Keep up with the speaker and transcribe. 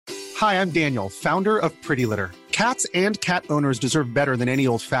Hi, I'm Daniel, founder of Pretty Litter. Cats and cat owners deserve better than any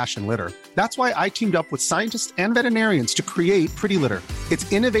old-fashioned litter. That's why I teamed up with scientists and veterinarians to create Pretty Litter.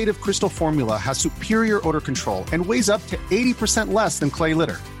 Its innovative crystal formula has superior odor control and weighs up to 80% less than clay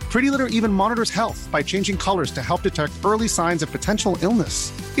litter. Pretty Litter even monitors health by changing colors to help detect early signs of potential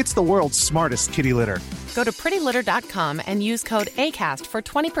illness. It's the world's smartest kitty litter. Go to prettylitter.com and use code ACAST for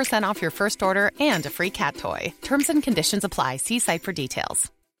 20% off your first order and a free cat toy. Terms and conditions apply. See site for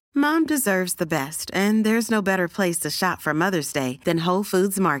details. Mom deserves the best, and there's no better place to shop for Mother's Day than Whole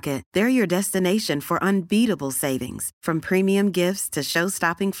Foods Market. They're your destination for unbeatable savings, from premium gifts to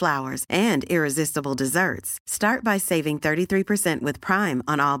show-stopping flowers and irresistible desserts. Start by saving 33% with Prime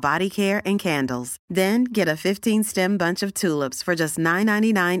on all body care and candles. Then get a 15-stem bunch of tulips for just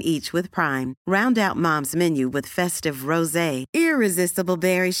 $9.99 each with Prime. Round out Mom's menu with festive rosé, irresistible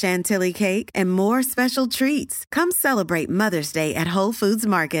berry chantilly cake, and more special treats. Come celebrate Mother's Day at Whole Foods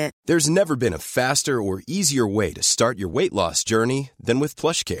Market. There's never been a faster or easier way to start your weight loss journey than with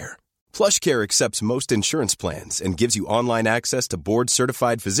PlushCare. PlushCare accepts most insurance plans and gives you online access to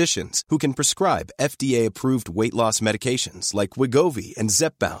board-certified physicians who can prescribe FDA-approved weight loss medications like Wegovy and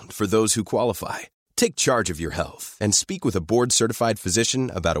Zepbound for those who qualify. Take charge of your health and speak with a board-certified physician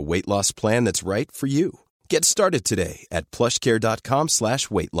about a weight loss plan that's right for you. Get started today at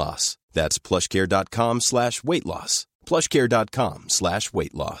plushcare.com/weight loss. That's plushcare.com/weight loss.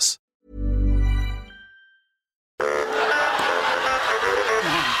 plushcare.com/weight loss.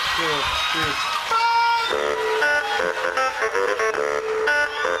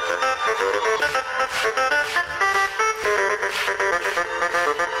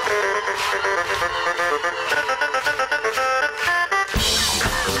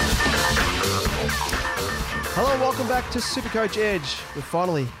 Hello and welcome back to SuperCoach Edge. We've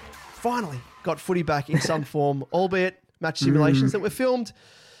finally got footy back in some form, albeit match simulations that were filmed,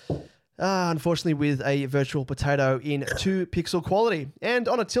 unfortunately, with a virtual potato in 2-pixel quality and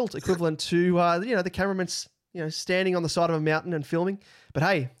on a tilt equivalent to the cameraman's standing on the side of a mountain and filming. But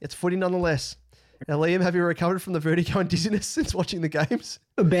hey, it's footy nonetheless. Now, Liam, have you recovered from the vertigo and dizziness since watching the games?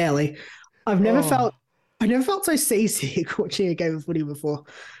 Barely. I've never felt so seasick watching a game of footy before.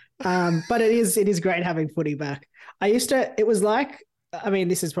 But it is great having footy back. It was like,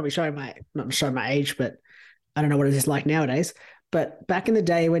 this is probably not showing my age, but I don't know what it is like nowadays. But back in the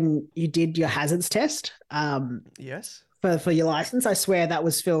day when you did your hazards test, yes, for your license, I swear that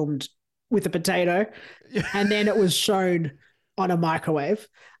was filmed with a potato, and then it was shown on a microwave.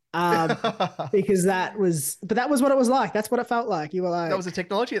 Because that was what it was like. That's what it felt like. You were like, that was the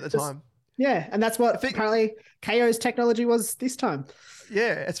technology at the time. Yeah, and that's what apparently KO's technology was this time.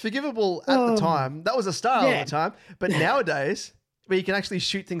 Yeah, it's forgivable at the time. That was a style at the time. But nowadays, where you can actually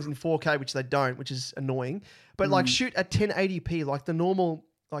shoot things in 4K, which they don't, which is annoying. But like shoot at 1080p, like the normal,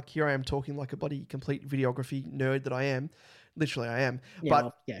 like here I am talking like a bloody complete videography nerd that I am. Literally I am. Yeah,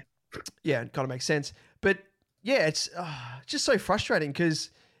 but yeah, it kind of makes sense. But yeah, it's just so frustrating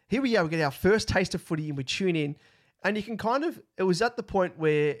because here we are, we get our first taste of footy and we tune in. And you can it was at the point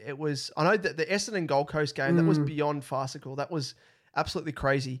where it was, I know that the Essendon Gold Coast game, that was beyond farcical. That was absolutely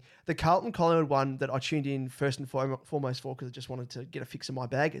crazy. The Carlton Collingwood one that I tuned in first and foremost for because I just wanted to get a fix of my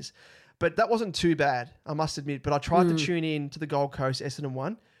baggers. But that wasn't too bad, I must admit. But I tried to tune in to the Gold Coast Essendon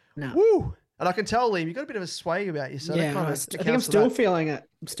one. No. Woo! And I can tell, Liam, you've got a bit of a sway about you. So yeah, I think I'm still feeling it.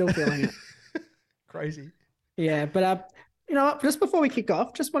 Crazy. Yeah, but just before we kick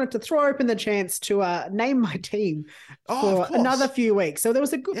off, just wanted to throw open the chance to name my team for another few weeks. So there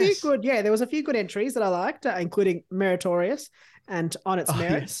was there was a few good entries that I liked, including Meritorious and On Its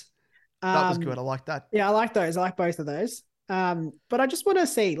Merits. Yes. That was good. I like that. Yeah, I like those. I like both of those. But I just want to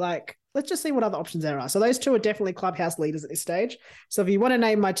see, let's just see what other options there are. So those two are definitely clubhouse leaders at this stage. So if you want to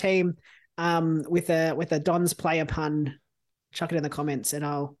name my team with a Don's player pun, chuck it in the comments and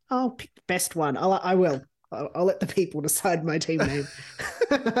I'll pick the best one. I will. I'll let the people decide my team name.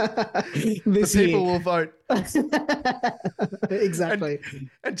 The people will vote. Exactly.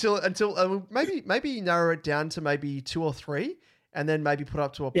 Until maybe narrow it down to maybe 2 or 3, and then maybe put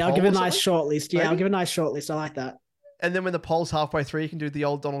up to a poll. I'll give a nice short list. Yeah, I'll give a nice short list. I like that. And then when the poll's halfway through, you can do the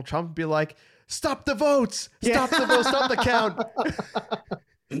old Donald Trump and be like, "Stop the votes! Stop the votes! Stop the count!"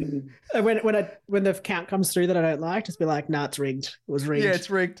 And when the count comes through that I don't like, just be like, "Nah, it's rigged. It was rigged." Yeah, it's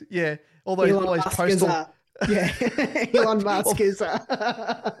rigged. Yeah, all those postal. Yeah, Elon Musk is all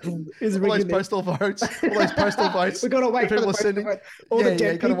those postal votes. All those postal votes. We got to wait for the postal vote. All the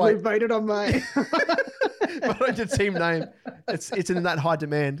dead people who voted on my. But on your team name, it's in that high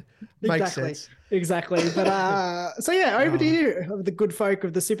demand. Makes sense. Exactly. But over to you, of the good folk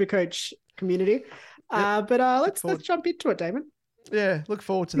of the SuperCoach community. But let's jump into it, Damon. Yeah, look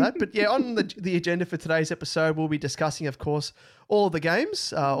forward to that. But yeah, on the agenda for today's episode, we'll be discussing, of course, all of the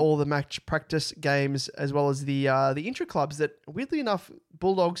games, all the match practice games, as well as the intra clubs that, weirdly enough,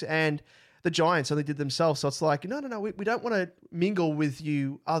 Bulldogs and the Giants only did themselves. So it's like, no, we don't want to mingle with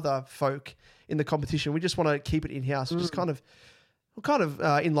you other folk in the competition. We just want to keep it in-house, which is kind of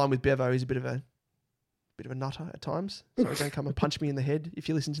in line with Bevo. He's a bit of a nutter at times. So don't come and punch me in the head if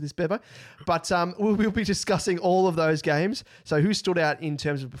you listen to this, Bevo. But we'll be discussing all of those games. So who stood out in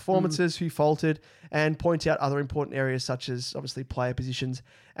terms of performances, who faltered, and point out other important areas such as obviously player positions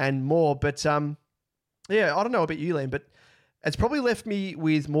and more. But yeah, I don't know about you, Liam, but it's probably left me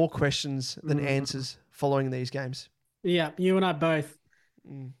with more questions than answers following these games. Yeah, you and I both.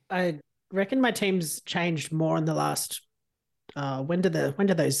 I reckon my team's changed more in the last. When did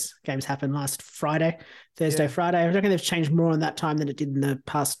those games happen? Last Friday, Thursday, Friday. I reckon they've changed more in that time than it did in the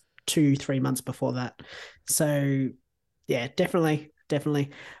past 2-3 months before that. So yeah, definitely.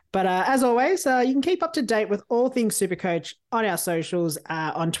 But as always, you can keep up to date with all things SuperCoach on our socials,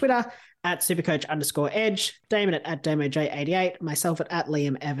 on Twitter at @supercoach_edge, Damon at DamoJ88, myself at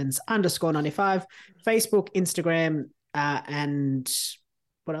 @LiamEvans_95, Facebook, Instagram, and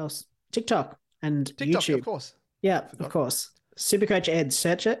what else? TikTok and YouTube. Of course. Yeah, of course. SuperCoach Ed,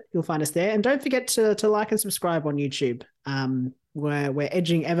 search it. You'll find us there. And don't forget to like and subscribe on YouTube. We're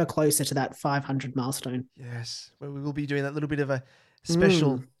edging ever closer to that 500 milestone. Yes, where we will be doing that little bit of a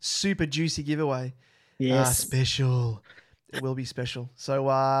special, super juicy giveaway. Yes. Special. It will be special.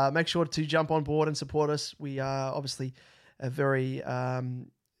 So make sure to jump on board and support us. We are obviously very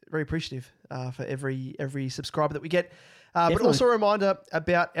appreciative for every subscriber that we get. But also a reminder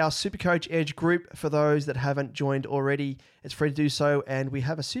about our SuperCoach Edge group for those that haven't joined already. It's free to do so. And we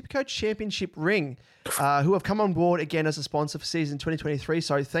have a SuperCoach Championship ring who have come on board again as a sponsor for season 2023.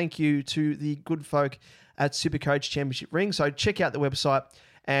 So thank you to the good folk at SuperCoach Championship Ring. So check out the website.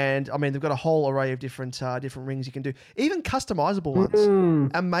 And I mean, they've got a whole array of different rings you can do, even customizable ones.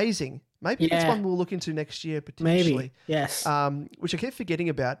 Amazing. Maybe that's one we'll look into next year potentially. Maybe. Yes. Which I keep forgetting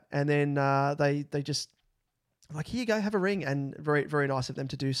about. And then they just... like, here you go, have a ring, and very, very nice of them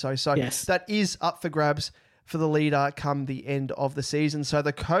to do so. So that is up for grabs for the leader come the end of the season. So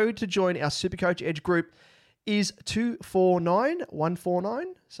the code to join our SuperCoach Edge group is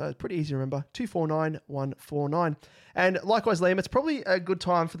 249149. So it's pretty easy to remember, 249149. And likewise, Liam, it's probably a good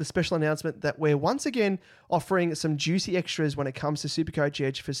time for the special announcement that we're once again offering some juicy extras when it comes to SuperCoach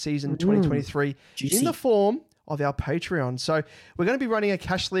Edge for season 2023 in the form of our Patreon. So we're going to be running a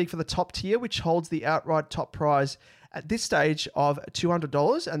cash league for the top tier, which holds the outright top prize at this stage of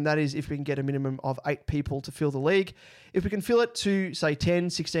 $200. And that is if we can get a minimum of 8 people to fill the league. If we can fill it to, say, 10,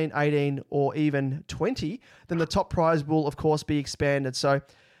 16, 18, or even 20, then the top prize will, of course, be expanded. So,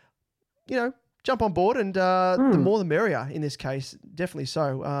 jump on board, and the more the merrier in this case, definitely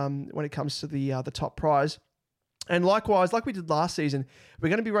so, when it comes to the top prize. And likewise, like we did last season, we're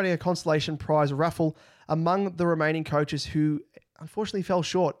going to be running a consolation prize raffle among the remaining coaches who unfortunately fell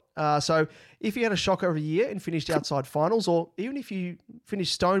short. So if you had a shocker of a year and finished outside finals, or even if you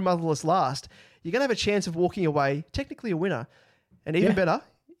finished stone motherless last, you're going to have a chance of walking away technically a winner. And even better,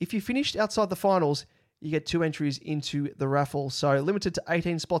 if you finished outside the finals, you get 2 entries into the raffle. So limited to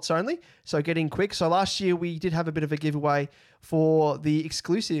 18 spots only. So get in quick. So last year we did have a bit of a giveaway for the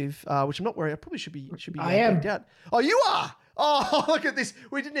exclusive, which I'm not worried. I probably should be. I am. Out. Oh, you are. Oh, look at this.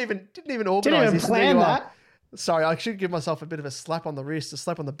 We didn't even organize didn't even this. Plan that. Sorry, I should give myself a bit of a slap on the wrist, a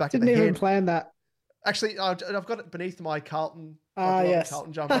slap on the back of the head. Didn't even plan that. Actually, I've got it beneath my Carlton. Yes.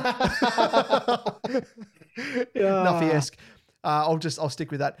 Carlton jumper. Nuffy-esque. I'll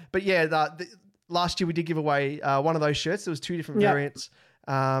stick with that. But yeah, last year we did give away one of those shirts. There was 2 different variants.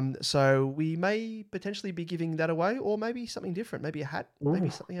 So we may potentially be giving that away, or maybe something different, maybe a hat, maybe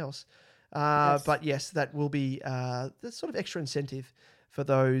something else. But yes, that will be the sort of extra incentive for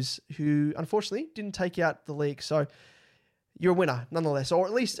those who unfortunately didn't take out the league. So you're a winner nonetheless, or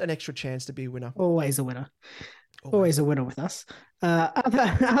at least an extra chance to be a winner. Always a winner. Always a winner with us.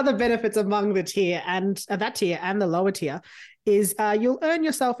 Other benefits among the tier and that tier and the lower tier is you'll earn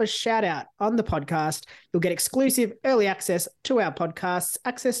yourself a shout out on the podcast. You'll get exclusive early access to our podcasts,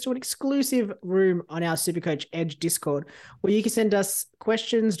 access to an exclusive room on our SuperCoach Edge Discord, where you can send us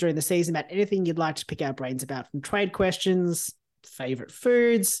questions during the season about anything you'd like to pick our brains about, from trade questions, favorite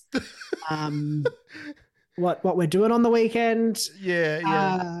foods, what we're doing on the weekend.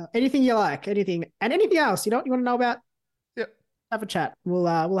 Anything you like, anything else you want to know about. Have a chat. We'll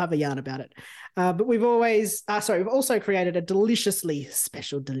have a yarn about it. But we've also created a delicious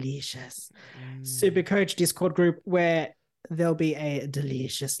SuperCoach Discord group where there'll be a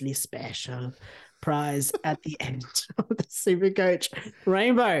deliciously special prize at the end of the SuperCoach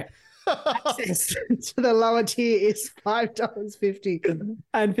Rainbow. Access to the lower tier is $5.50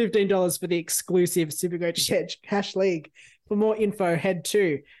 and $15 for the exclusive SuperCoach Edge Cash League. For more info, head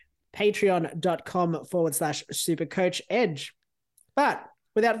to patreon.com/SuperCoach Edge. But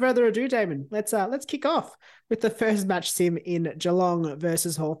without further ado, Damon, let's kick off with the first match sim in Geelong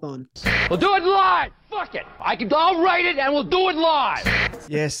versus Hawthorn. We'll do it live. Fuck it. I'll write it and we'll do it live.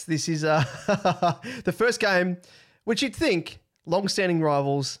 Yes, this is the first game, which you'd think long-standing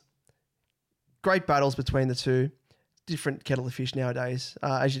rivals, great battles between the two, different kettle of fish nowadays,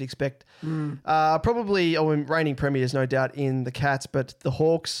 as you'd expect. Probably reigning premiers, no doubt, in the Cats, but the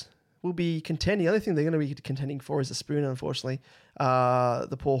Hawks will be contending. The only thing they're going to be contending for is the spoon, unfortunately.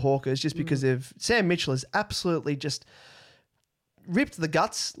 The poor Hawkers, just because Sam Mitchell has absolutely just ripped the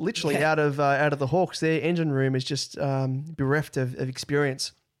guts, literally, out of the Hawks. Their engine room is just bereft of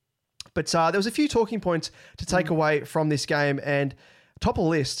experience. But there was a few talking points to take away from this game, and top of the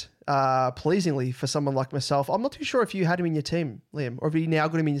list, pleasingly for someone like myself. I'm not too sure if you had him in your team, Liam, or if you now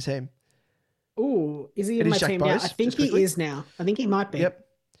got him in your team. Oh, is he in my team now? I think he is now. I think he might be.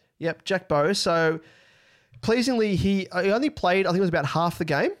 Yep, Jack Bowes. So pleasingly, he only played, I think it was about half the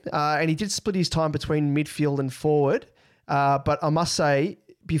game, and he did split his time between midfield and forward. But I must say,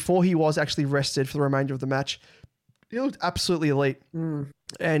 before he was actually rested for the remainder of the match, he looked absolutely elite.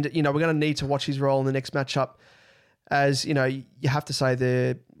 And, we're going to need to watch his role in the next matchup, as, you have to say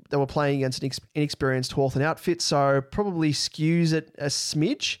they were playing against an inexperienced Hawthorn outfit, so probably skews it a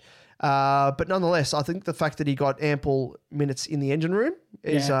smidge. But nonetheless, I think the fact that he got ample minutes in the engine room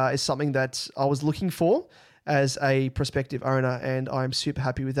is something that I was looking for as a prospective owner, and I'm super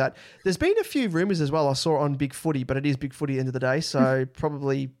happy with that. There's been a few rumours as well I saw on Big Footy, but it is Big Footy at the end of the day, so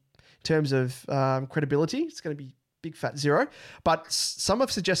probably in terms of credibility, it's going to be big fat zero. But some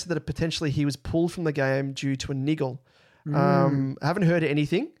have suggested that potentially he was pulled from the game due to a niggle. I haven't heard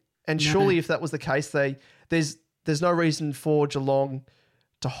anything, and surely if that was the case, there's no reason for Geelong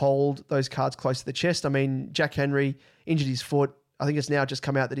to hold those cards close to the chest. I mean, Jack Henry injured his foot. I think it's now just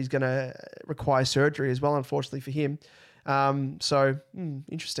come out that he's going to require surgery as well, unfortunately for him.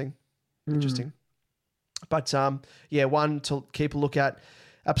 Interesting. But one to keep a look at.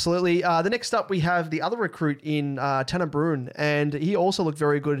 Absolutely. The next up, we have the other recruit in Tanner Bruin, and he also looked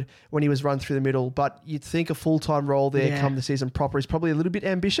very good when he was run through the middle, but you'd think a full-time role there come the season proper is probably a little bit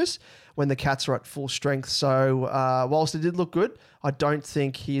ambitious when the Cats are at full strength. So whilst it did look good, I don't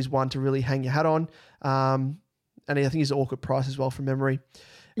think he is one to really hang your hat on. And I think he's an awkward price as well from memory.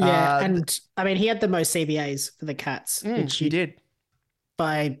 Yeah, he had the most CBAs for the Cats. Which he did.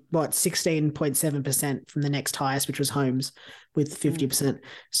 By 16.7% from the next highest, which was Holmes with 50%.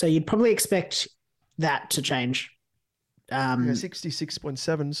 So you'd probably expect that to change.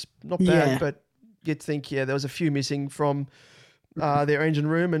 66.7's not bad, but you'd think, there was a few missing from their engine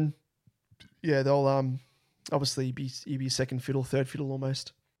room, and they'll obviously be second fiddle, third fiddle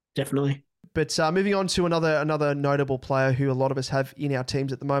almost. Definitely. But moving on to another notable player who a lot of us have in our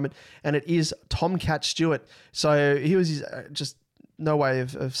teams at the moment, and it is Tomcat Stewart. So he was just no way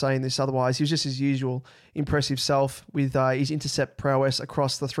of saying this otherwise. He was just his usual impressive self with his intercept prowess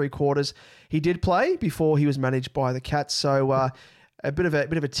across the three quarters. He did play before he was managed by the Cats, so a bit of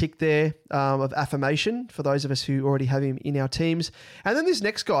a tick there of affirmation for those of us who already have him in our teams. And then this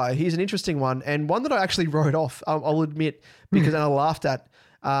next guy, he's an interesting one, and one that I actually wrote off, I'll admit, because I laughed at.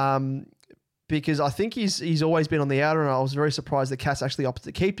 Because I think he's always been on the outer, and I was very surprised the Cats actually opted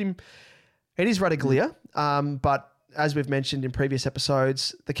to keep him. It is Radaglia, but as we've mentioned in previous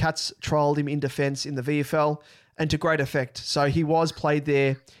episodes, the Cats trialled him in defence in the VFL, and to great effect. So he was played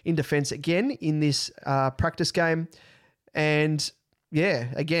there in defence again in this practice game. And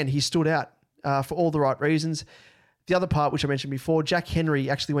again, he stood out for all the right reasons. The other part, which I mentioned before, Jack Henry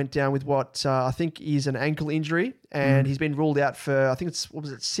actually went down with what I think is an ankle injury, and he's been ruled out for, I think it's,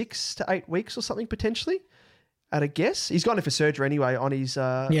 6 to 8 weeks or something potentially, at a guess. He's gone in for surgery anyway on his...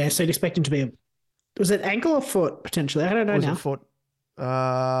 so you'd expect him to be... Was it ankle or foot, potentially? I don't know now. Was it foot? It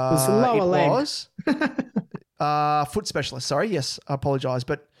was the lower leg. Was. Foot specialist, sorry. Yes, I apologise.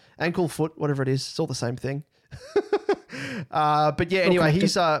 But ankle, foot, whatever it is, it's all the same thing. But anyway,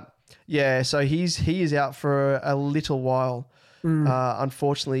 he's... so he is out for a little while,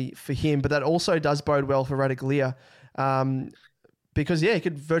 unfortunately for him. But that also does bode well for Radaglia, because he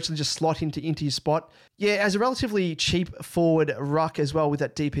could virtually just slot into his spot. Yeah, as a relatively cheap forward ruck as well with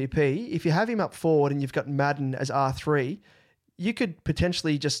that DPP, if you have him up forward and you've got Madden as R3, you could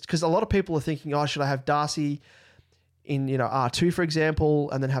potentially just, because a lot of people are thinking, should I have Darcy in, R2, for example,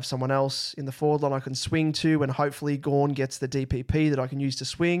 and then have someone else in the forward line I can swing to, and hopefully Gawn gets the DPP that I can use to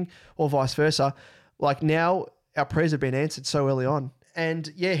swing, or vice versa. Like, now our prayers have been answered so early on.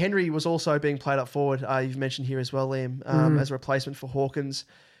 And yeah, Henry was also being played up forward. You've mentioned here as well, Liam, as a replacement for Hawkins,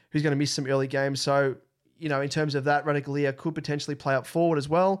 who's going to miss some early games. So, in terms of that, Radaglia could potentially play up forward as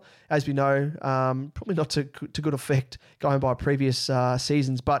well. As we know, probably not to good effect going by previous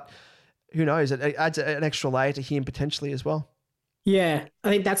seasons, but who knows? It adds an extra layer to him potentially as well. Yeah, I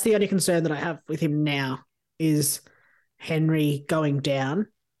think that's the only concern that I have with him now is Henry going down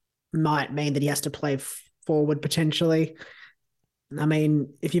might mean that he has to play forward potentially. I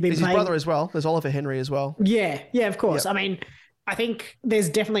mean, if you've been There's playing... his brother as well. There's Oliver Henry as well. Yeah, of course. Yep. I mean, I think there's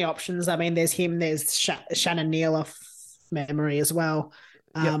definitely options. I mean, there's him, there's Shannon Neal off memory as well,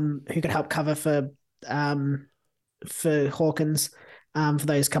 who could help cover for Hawkins for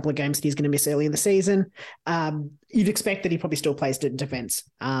those couple of games that he's going to miss early in the season. You'd expect that he probably still plays in defense,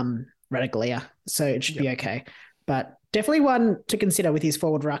 Radaglia, so it should be okay. But definitely one to consider with his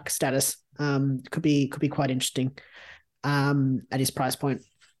forward ruck status. Could be quite interesting at his price point.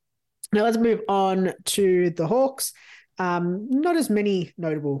 Now let's move on to the Hawks. Not as many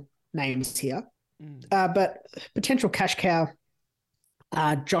notable names here, but potential cash cow.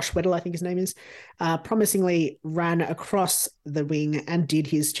 Josh Weddle, I think his name is, promisingly ran across the wing and did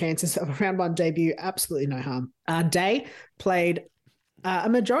his chances of a round one debut absolutely no harm. Day played a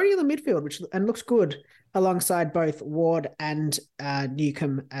majority of the midfield, and looks good alongside both Ward and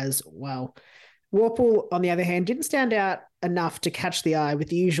Newcomb as well. Warple, on the other hand, didn't stand out enough to catch the eye, with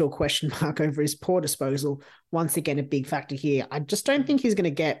the usual question mark over his poor disposal. Once again, a big factor here. I just don't think he's going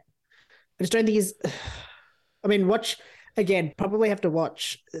to get... I just don't think he's... I mean, probably have to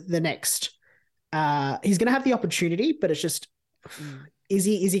watch the next... he's going to have the opportunity, but it's just... Is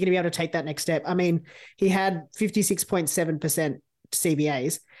he going to be able to take that next step? I mean, he had 56.7%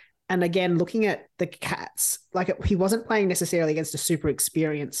 CBAs. And again, looking at the Cats, he wasn't playing necessarily against a super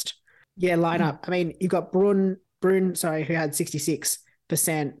experienced lineup. I mean, you've got Brun, who had 66%,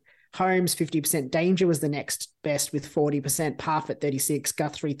 Holmes 50%, Danger was the next best with 40%, Parfitt 36,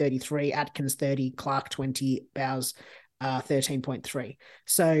 Guthrie 33, Atkins 30, Clark 20, Bowes 13.3.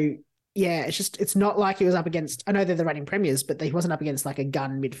 So yeah, it's not like he was up against, I know they're the reigning premiers, but he wasn't up against like a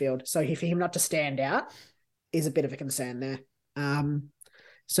gun midfield. So for him not to stand out is a bit of a concern there.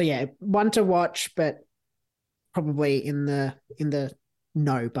 So yeah, one to watch, but probably in the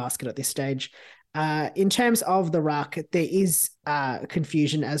no basket at this stage. In terms of the ruck, there is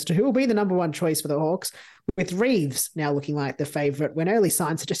confusion as to who will be the number one choice for the Hawks, with Reeves now looking like the favourite when early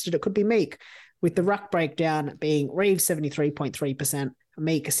signs suggested it could be Meek, with the ruck breakdown being Reeves 73.3%,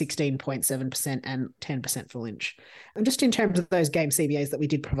 Meek 16.7%, and 10% for Lynch. And just in terms of those game CBAs that we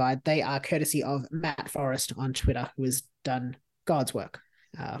did provide, they are courtesy of Matt Forrest on Twitter, who has done God's work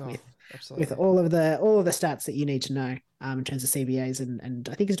with all of the stats that you need to know in terms of CBAs, and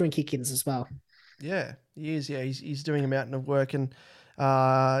I think he's doing kick-ins as well. Yeah, he is. Yeah, he's doing a mountain of work, and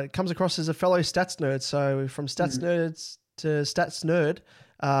comes across as a fellow stats nerd. So from stats nerds to stats nerd,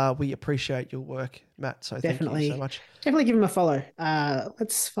 we appreciate your work, Matt. So thank you so much. Definitely give him a follow.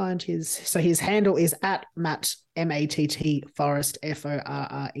 Let's find his handle is at Matt MATT Forrest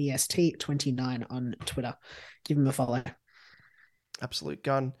FORREST 29 on Twitter. Give him a follow. Absolute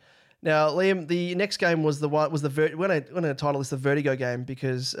gun. Now, Liam, the next game was we're going to title this the Vertigo game,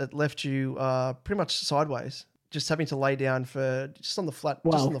 because it left you pretty much sideways, just having to lay down just on the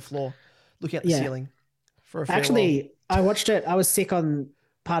floor, looking at the ceiling for a fair while. I watched it. I was sick on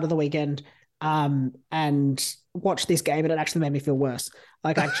part of the weekend, and watched this game, and it actually made me feel worse.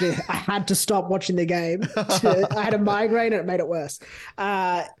 I had to stop watching the game. I had a migraine, and it made it worse.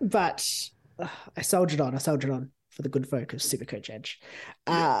 But I soldiered on for the good folk of SuperCoach Edge.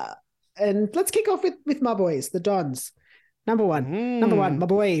 And let's kick off with my boys, the Dons. Number one, my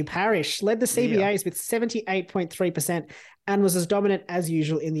boy Parrish led the CBAs with 78.3% and was as dominant as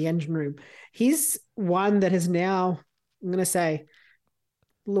usual in the engine room. He's one that has now, I'm going to say,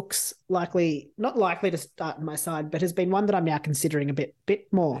 looks not likely to start on my side, but has been one that I'm now considering a bit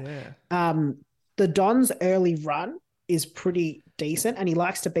more. Yeah. The Dons' early run is pretty decent, and he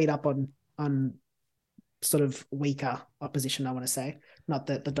likes to beat up on sort of weaker opposition, I want to say. Not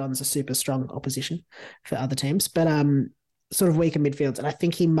that the Dons are super strong opposition for other teams, but sort of weaker midfields. And I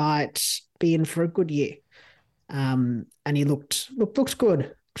think he might be in for a good year. And he looked good.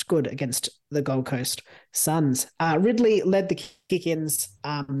 Looks good against the Gold Coast Suns. Ridley led the kick-ins,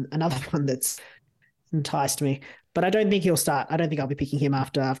 another one that's enticed me. But I don't think he'll start. I don't think I'll be picking him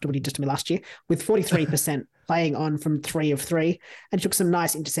after what he did to me last year, with 43% playing on from 3 of 3, and took some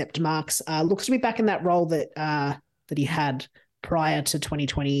nice intercept marks. Looks to be back in that role that that he had prior to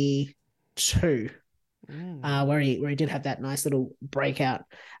 2022, where he did have that nice little breakout.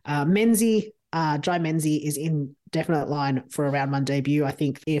 Jai Menzie is in definite line for a round one debut. I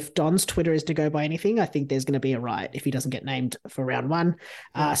think if Don's Twitter is to go by anything, I think there's going to be a riot if he doesn't get named for round one.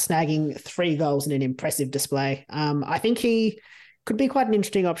 Snagging 3 goals in an impressive display. I think he could be quite an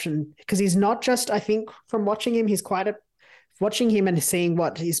interesting option because he's not just, I think from watching him, watching him and seeing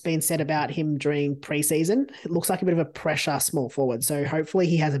what has been said about him during preseason, it looks like a bit of a pressure small forward. So hopefully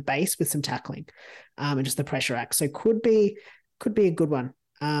he has a base with some tackling and just the pressure act. So could be a good one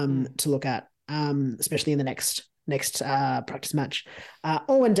to look at. Especially in the next practice match.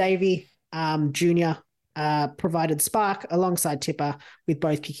 Owen Davey Jr. Provided spark alongside Tipper with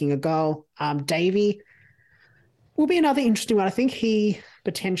both kicking a goal. Davey will be another interesting one. I think he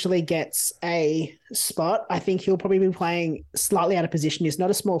potentially gets a spot. I think he'll probably be playing slightly out of position. He's not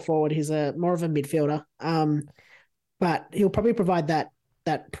a small forward. He's more of a midfielder. But he'll probably provide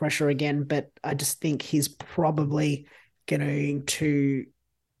that pressure again. But I just think he's probably going to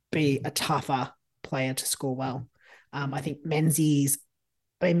be a tougher player to score well. I think Menzie's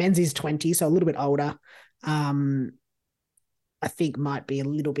 20, so a little bit older. I think might be a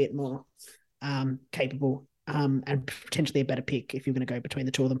little bit more capable and potentially a better pick if you're going to go between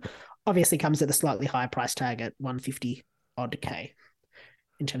the two of them. Obviously comes at a slightly higher price tag at 150 odd K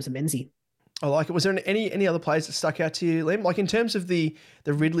in terms of Menzie. I like it. Was there any other players that stuck out to you, Liam? Like in terms of the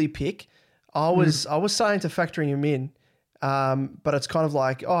Ridley pick, I was starting to factor him in. But it's kind of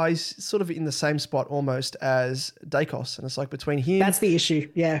like, he's sort of in the same spot almost as Dacos. And it's like between him. That's the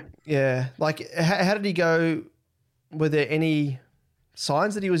issue. Yeah. Yeah. Like how did he go? Were there any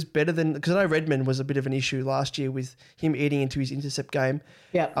signs that he was better than, because I know Redmond was a bit of an issue last year with him eating into his intercept game.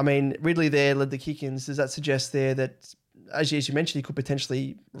 Yeah. I mean, Ridley there led the kick-ins. Does that suggest there that, as you mentioned, he could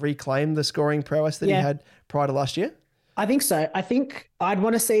potentially reclaim the scoring prowess that he had prior to last year? I think so. I think I'd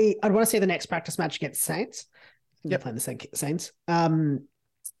want to see the next practice match against Saints. They're playing the Saints.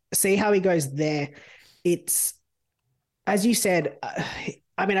 See how he goes there. It's, as you said,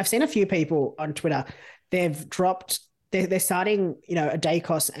 I mean, I've seen a few people on Twitter, they're starting, a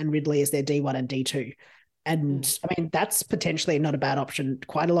Dacos and Ridley as their D1 and D2. And I mean, that's potentially not a bad option.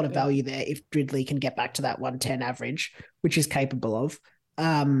 Quite a lot of value there if Ridley can get back to that 110 average, which he's capable of.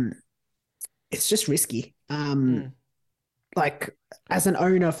 It's just risky. Like as an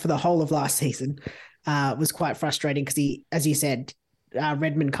owner for the whole of last season, was quite frustrating because he, as you said,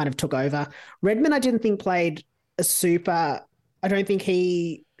 Redmond kind of took over. Redmond, I didn't think played I don't think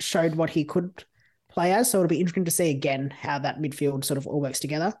he showed what he could play as. So it'll be interesting to see again how that midfield sort of all works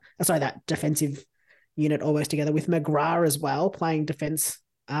together. That defensive unit all works together with McGrath as well playing defense.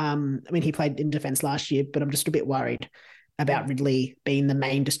 I mean, he played in defense last year, but I'm just a bit worried about Ridley being the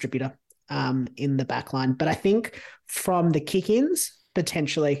main distributor in the back line. But I think from the kick-ins,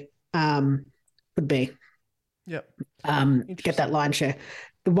 potentially, would be. Yep. Get that line share.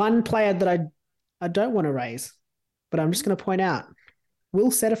 The one player that I don't want to raise, but I'm just going to point out, Will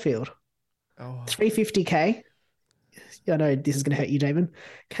Setterfield, 350K. I know this is going to hurt you, David.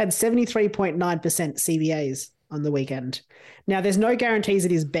 Had 73.9% CBAs on the weekend. Now, there's no guarantees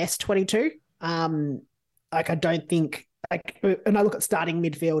it is best 22. I don't think, when I look at starting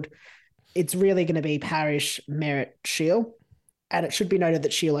midfield, it's really going to be Parrish, Merritt, Shield. And it should be noted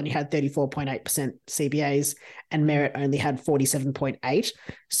that Shield only had 34.8% CBAs and Merritt only had 47.8%.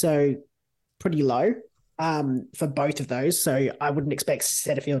 So pretty low for both of those. So I wouldn't expect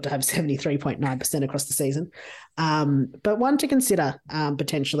Setterfield to have 73.9% across the season. But one to consider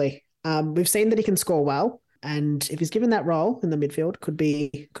potentially. We've seen that he can score well. And if he's given that role in the midfield, could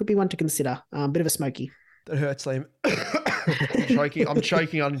be one to consider. Bit of a smoky. That hurts, Liam. I'm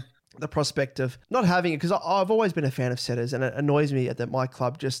choking on the prospect of not having it, because I've always been a fan of setters, and it annoys me that my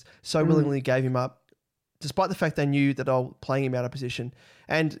club just so willingly gave him up, despite the fact they knew that I was playing him out of position.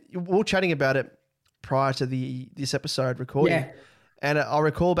 And we were chatting about it prior to this episode recording. Yeah. And I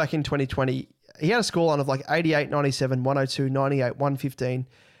recall back in 2020, he had a scoreline of like 88, 97, 102, 98, 115,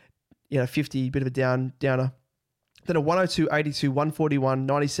 50, bit of a downer. Then a 102, 82, 141,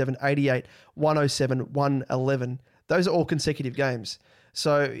 97, 88, 107, 111. Those are all consecutive games.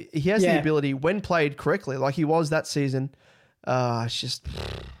 So he has the ability, when played correctly, like he was that season, it just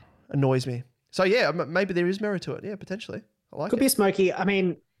annoys me. So maybe there is merit to it. Yeah, potentially. I like it. Could be smoky. I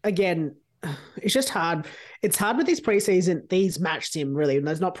mean, again, it's just hard. It's hard with these match sim, really. And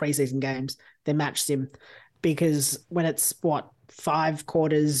those not preseason games, they're match sim, because when it's 5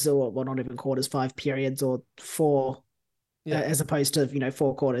 quarters or not even quarters, 5 periods or 4, as opposed to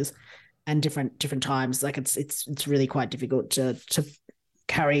 4 quarters and different times. Like it's really quite difficult to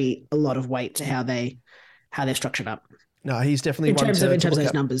carry a lot of weight to how they how they're structured up. No, he's definitely In one terms to of look those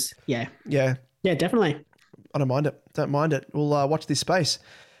at. numbers. Yeah. Yeah. Yeah, definitely. I don't mind it. Don't mind it. We'll watch this space.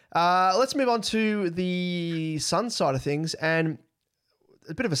 Let's move on to the Suns side of things, and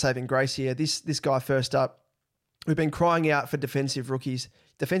a bit of a saving grace here. This guy first up. We've been crying out for defensive rookies,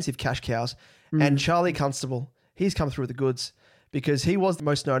 defensive cash cows, and Charlie Constable. He's come through the goods because he was the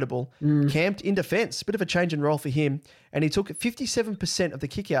most notable. Camped in defense, bit of a change in role for him, and he took 57% of the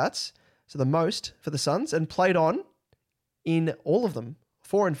kickouts, so the most for the Suns, and played on in all of them,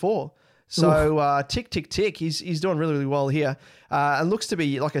 4 and 4. So tick, tick, tick. He's doing really, really well here. And looks to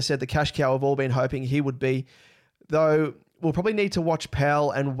be, like I said, the cash cow we've all been hoping he would be. Though we'll probably need to watch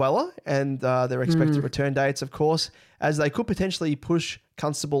Powell and Weller and their expected return dates, of course, as they could potentially push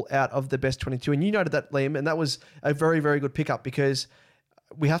Constable out of the best 22. And you noted that, Liam, and that was a very, very good pickup because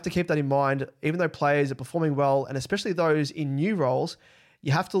we have to keep that in mind. Even though players are performing well, and especially those in new roles,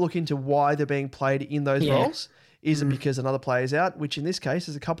 you have to look into why they're being played in those roles. Is it because another player's out, which in this case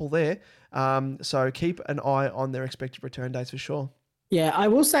is a couple there. So keep an eye on their expected return dates for sure. Yeah, I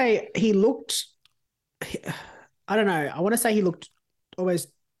will say he looked, I don't know, I want to say he looked almost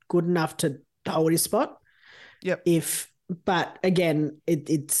good enough to hold his spot. Yep. But again,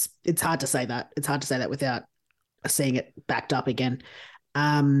 it's hard to say that. It's hard to say that without seeing it backed up again.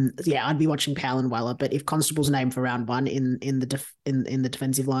 Yeah, I'd be watching Powell and Weller, but if Constable's named for round one in the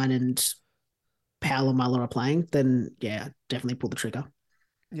defensive line and Powell and Weller are playing, then yeah, definitely pull the trigger.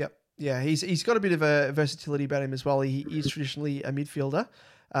 Yep. Yeah, he's got a bit of a versatility about him as well. He is traditionally a midfielder.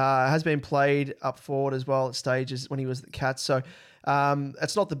 Has been played up forward as well at stages when he was at the Cats. So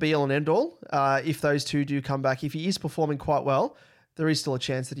it's not the be-all and end-all. If those two do come back, if he is performing quite well, there is still a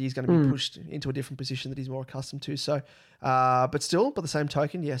chance that he's going to be pushed into a different position that he's more accustomed to. So, but still, by the same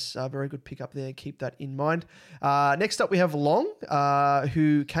token, yes, very good pickup there. Keep that in mind. Next up, we have Long,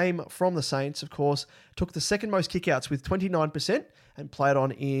 who came from the Saints, of course, took the second most kickouts with 29% and played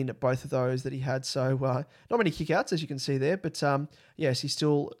on in both of those that he had. So not many kickouts, as you can see there, but yes, he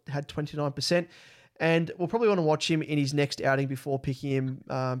still had 29%. And we'll probably want to watch him in his next outing before picking him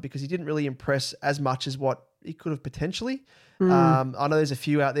because he didn't really impress as much as what he could have potentially. I know there's a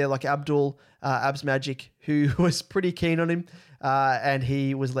few out there like Abdul, Abs Magic, who was pretty keen on him and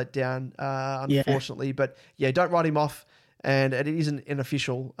he was let down, unfortunately. Yeah. But yeah, don't write him off. And it isn't an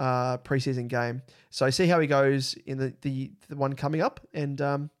official preseason game. So see how he goes in the one coming up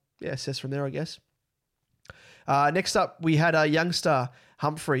and assess from there, I guess. Next up, we had a youngster,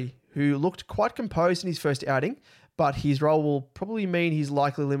 Humphrey, who looked quite composed in his first outing, but his role will probably mean he's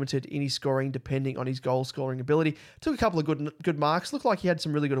likely limited in his scoring depending on his goal-scoring ability. Took a couple of good marks. Looked like he had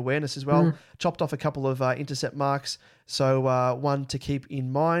some really good awareness as well. Chopped off a couple of intercept marks, so one to keep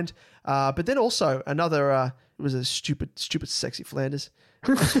in mind. But then also another, it was a stupid, sexy Flanders.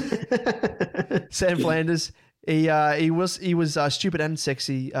 Sam Flanders. He was stupid and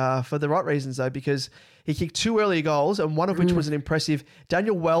sexy for the right reasons, though, because he kicked 2 early goals, and one of which was an impressive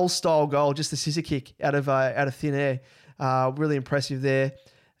Daniel Wells-style goal, just a scissor kick out of thin air. Really impressive there.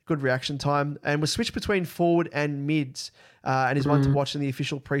 Good reaction time. And was switched between forward and mids, and is one to watch in the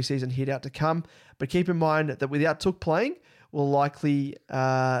official preseason hit out to come. But keep in mind that without Took playing, we'll likely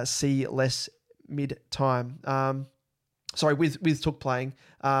see less mid time. Sorry, with Took playing.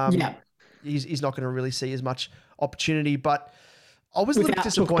 He's not going to really see as much opportunity, but I was a little bit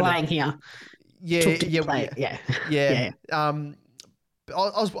disappointed. Playing here. Yeah. I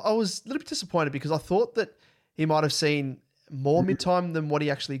was a little bit disappointed because I thought that he might have seen more mid-time than what he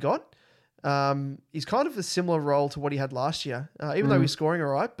actually got. He's kind of a similar role to what he had last year, even though he's scoring all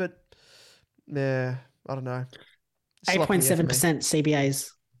right, but I don't know. 8.7% CBAs.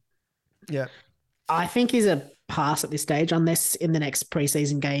 Yeah. I think he's a pass at this stage unless in the next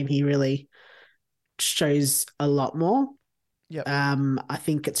preseason game he really shows a lot more. Yep. I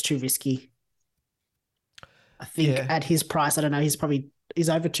think it's too risky. I think at his price, I don't know, he's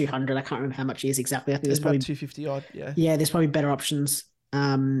over 200. I can't remember how much he is exactly. I think there's probably 250 odd. Yeah. Yeah, there's probably better options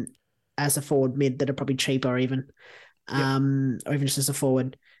as a forward mid that are probably cheaper even. Or even just as a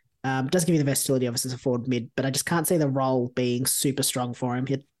forward. Does give you the versatility of us as a forward mid, but I just can't see the role being super strong for him.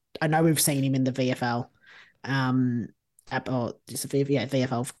 I know we've seen him in the VFL. VFL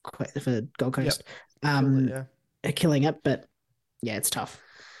for Gold Coast. Killing it, but yeah, it's tough.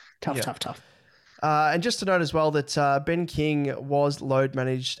 Tough. And just to note as well that Ben King was load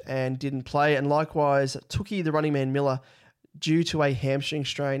managed and didn't play, and likewise Tookie, the running man Miller, due to a hamstring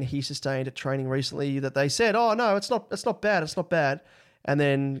strain he sustained at training recently, that they said, "Oh no, it's not bad," and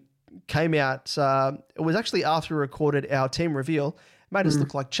then came out. It was actually after we recorded our team reveal, made us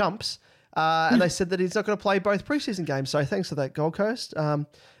look like chumps. And they said that he's not going to play both preseason games. So thanks for that, Gold Coast.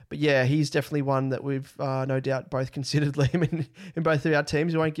 But yeah, he's definitely one that we've no doubt both considered Liam in both of our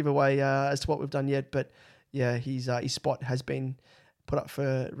teams. We won't give away as to what we've done yet, but yeah, his spot has been put up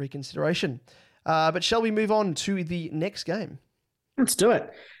for reconsideration. But shall we move on to the next game? Let's do it.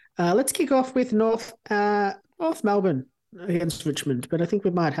 Let's kick off with North Melbourne against Richmond, but I think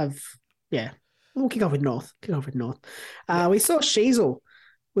we might have, we'll kick off with North. We saw Sheasel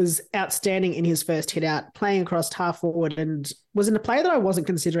was outstanding in his first hit out, playing across half forward, and was in a play that I wasn't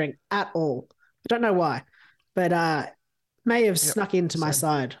considering at all. I don't know why, but may have snuck into my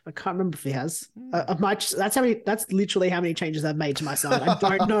side. I can't remember if he has. That's literally how many changes I've made to my side.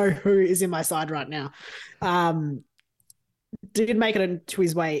 I don't know who is in my side right now. Did make it into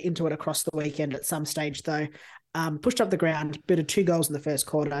his way into it across the weekend at some stage, though. Pushed up the ground, bit of 2 goals in the first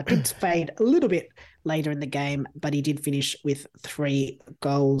quarter. Did fade a little bit later in the game, but he did finish with 3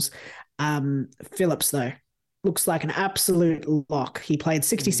 goals. Phillips, though, looks like an absolute lock. He played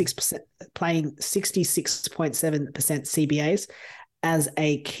 66%, playing 66.7% CBAs as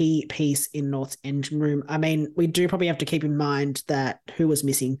a key piece in North's engine room. I mean, we do probably have to keep in mind that who was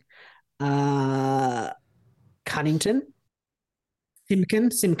missing? Cunnington.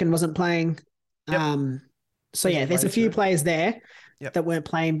 Simkin wasn't playing. Yep. So yeah, there's a few players there that weren't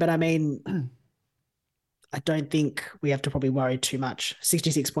playing, but I mean, I don't think we have to probably worry too much.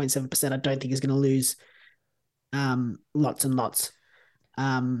 66.7%, I don't think is going to lose lots and lots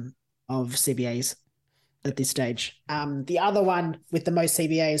of CBAs at this stage. The other one with the most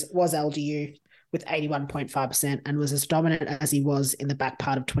CBAs was LGU with 81.5% and was as dominant as he was in the back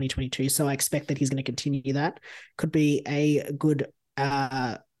part of 2022. So I expect that he's going to continue that. Could be a good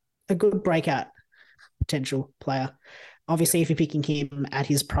breakout potential player. Obviously, if you're picking him at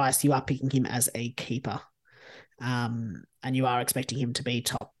his price, you are picking him as a keeper. And you are expecting him to be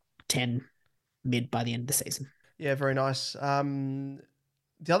top 10 mid by the end of the season. Yeah, very nice. The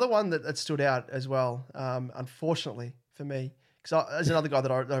other one that stood out as well, unfortunately for me, because there's another guy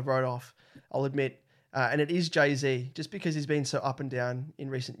that I wrote off, I'll admit, and it is Jay-Z, just because he's been so up and down in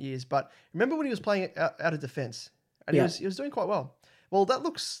recent years. But remember when he was playing out of defence, and he was doing quite well. Well, that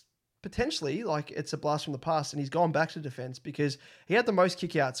looks potentially like it's a blast from the past, and he's gone back to defence because he had the most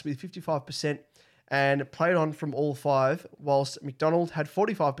kickouts with 55% and played on from all 5, whilst McDonald had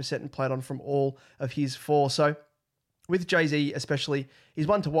 45% and played on from all of his 4. So with Jay-Z especially, he's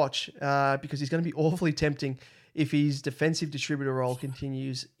one to watch because he's going to be awfully tempting if his defensive distributor role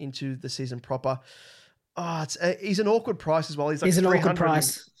continues into the season proper. He's an awkward price as well. He's an awkward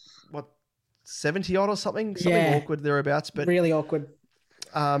price. 70 odd or something awkward thereabouts, but really awkward.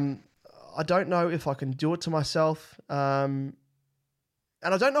 I don't know if I can do it to myself. And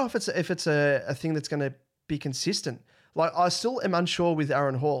I don't know if it's a thing that's going to be consistent. Like, I still am unsure with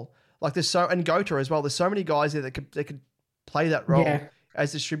Aaron Hall. Like, and Gota as well. There's so many guys there that could play that role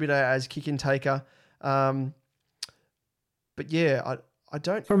as distributor, as kick-in taker. But yeah, I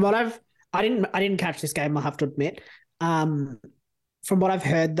don't. From what I didn't catch this game, I'll have to admit. From what I've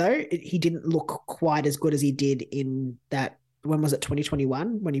heard though, he didn't look quite as good as he did in that. When was it?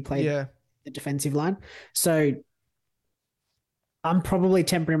 2021 when he played the defensive line. So I'm probably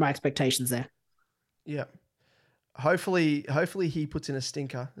tempering my expectations there. Yeah. Hopefully he puts in a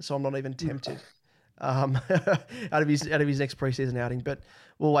stinker, so I'm not even tempted out of his next preseason outing. But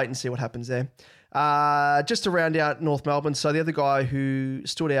we'll wait and see what happens there. Just to round out North Melbourne, so the other guy who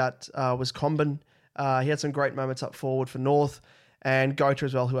stood out was Comben. He had some great moments up forward for North. And Gota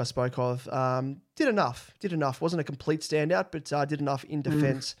as well, who I spoke of, did enough. Wasn't a complete standout, but did enough in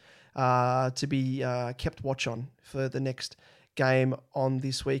defence to be kept watch on for the next game on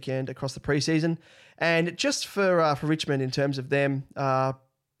this weekend across the preseason. And just for Richmond, in terms of them,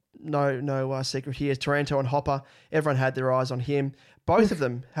 no secret here. Taranto and Hopper, everyone had their eyes on him. Both of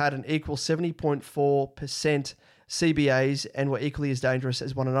them had an equal 70.4% CBAs and were equally as dangerous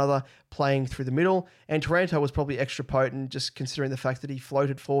as one another playing through the middle. And Taranto was probably extra potent, just considering the fact that he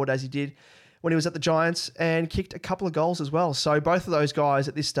floated forward as he did when he was at the Giants and kicked a couple of goals as well. So both of those guys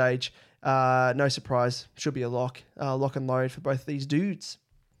at this stage, no surprise, should be a lock and load for both of these dudes.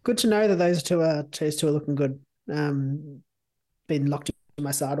 Good to know that those two are looking good. Been locked in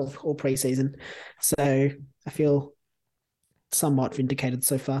my side all preseason, so I feel somewhat vindicated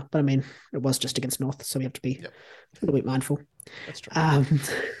so far. But I mean, it was just against North, so we have to be a little bit mindful. That's true.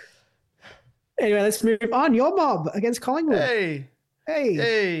 Anyway, let's move on. Your mob against Collingwood. Hey.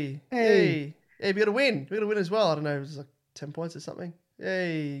 We got to win. We got to win as well. I don't know, it was like 10 points or something.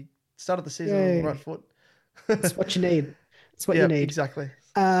 Hey. Started the season on the right foot. That's what you need. That's what you need. Exactly.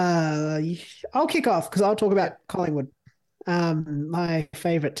 I'll kick off because I'll talk about Collingwood. My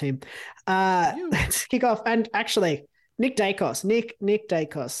favorite team. Let's kick off. And actually, Nick Dacos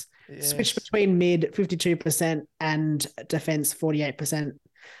switched Yes. between mid 52% and defense 48%.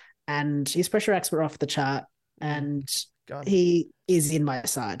 And his pressure acts were off the chart. And Gun. he is in my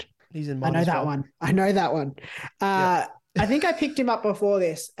side. He's in I mine know as that well. one. I know that one. Yep. I think I picked him up before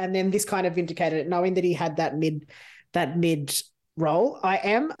this, and then this kind of vindicated it, knowing that he had that mid role.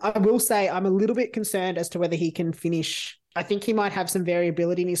 I will say I'm a little bit concerned as to whether he can finish. I think he might have some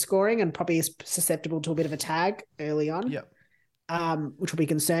variability in his scoring and probably is susceptible to a bit of a tag early on. Yep. Which will be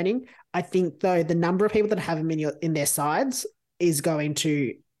concerning. I think though the number of people that have him in their sides is going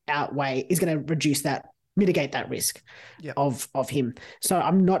to mitigate that risk of him. So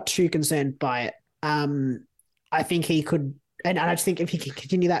I'm not too concerned by it. I think he could, and I just think if he can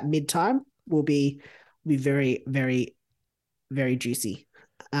continue that mid-time, will be very, very, very juicy.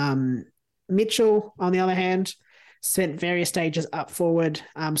 Mitchell, on the other hand, spent various stages up forward,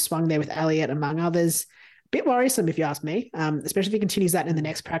 swung there with Elliott, among others. A bit worrisome, if you ask me, especially if he continues that in the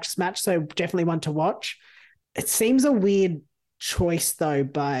next practice match. So definitely one to watch. It seems a weird choice, though,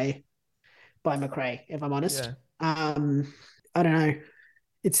 by McRae, if I'm honest. Yeah. I don't know.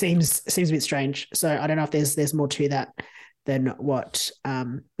 It seems a bit strange. So I don't know if there's more to that than what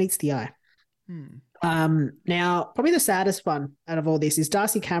meets the eye. Now, probably the saddest one out of all this is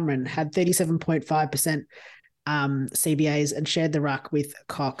Darcy Cameron had 37.5% CBAs and shared the ruck with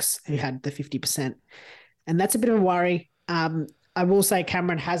Cox, who had the 50%. And that's a bit of a worry. I will say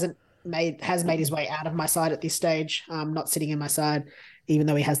Cameron has made his way out of my side at this stage, not sitting in my side, even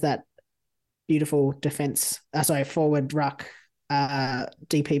though he has that beautiful forward ruck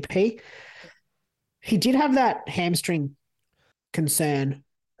DPP. He did have that hamstring concern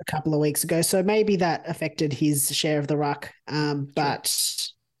a couple of weeks ago, so maybe that affected his share of the ruck. But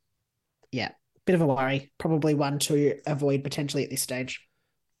yeah, bit of a worry. Probably one to avoid potentially at this stage.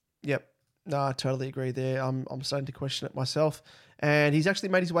 Yep. No, I totally agree there. I'm starting to question it myself. And he's actually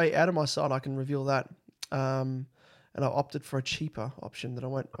made his way out of my side. I can reveal that. And I opted for a cheaper option that I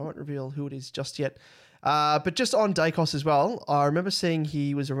won't reveal who it is just yet. But just on Dacos as well, I remember seeing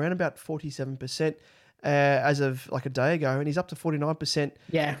he was around about 47% as of like a day ago, and he's up to 49%.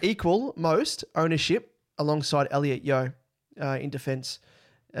 Yeah. Equal most ownership alongside Elliott Yeo in defence.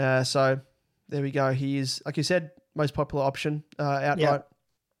 So there we go. He is, like you said, most popular option outright. Yep.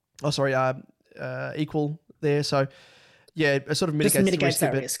 Oh, sorry, equal there. So yeah, it sort of mitigates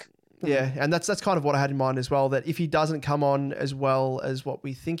that risk. Yeah, and that's kind of what I had in mind as well, that if he doesn't come on as well as what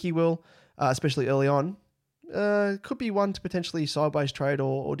we think he will, especially early on, could be one to potentially sideways trade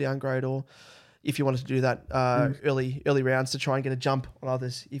or downgrade, or if you wanted to do that early rounds to try and get a jump on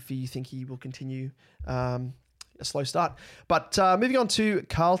others if you think he will continue a slow start. But moving on to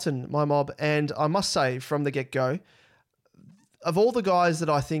Carlton, my mob, and I must say from the get-go, of all the guys that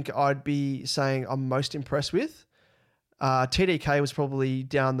I think I'd be saying I'm most impressed with, TDK was probably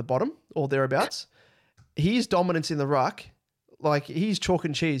down the bottom or thereabouts. His dominance in the ruck, like he's chalk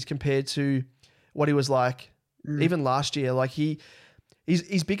and cheese compared to what he was like even last year. Like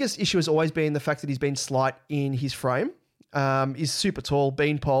his biggest issue has always been the fact that he's been slight in his frame. He's super tall,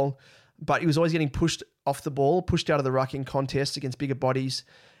 beanpole, but he was always getting pushed off the ball, pushed out of the ruck in contests against bigger bodies.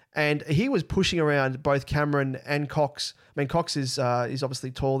 And he was pushing around both Cameron and Cox. I mean, Cox is obviously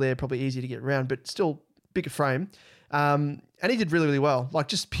tall there, probably easy to get around, but still bigger frame. And he did really, really well. Like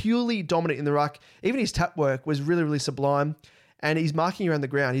just purely dominant in the ruck. Even his tap work was really, really sublime. And he's marking around the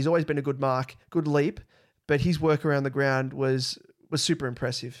ground. He's always been a good mark, good leap, but his work around the ground was super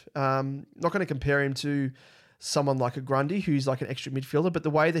impressive. Not going to compare him to someone like a Grundy, who's like an extra midfielder, but the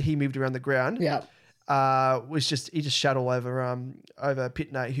way that he moved around the ground, was he just shat all over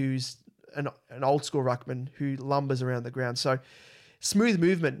Pitney, who's an old school ruckman who lumbers around the ground. So smooth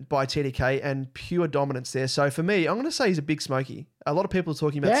movement by TDK and pure dominance there. So for me, I'm going to say he's a big smoky. A lot of people are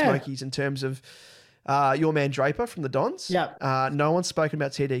talking about smokies in terms of your man Draper from the Dons. No one's spoken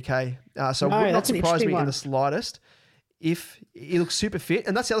about TDK. So it would not surprise me in the slightest if he looks super fit.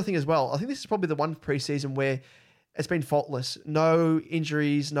 And that's the other thing as well. I think this is probably the one preseason where it's been faultless. No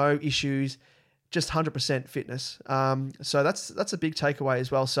injuries, no issues, just 100% fitness. So that's a big takeaway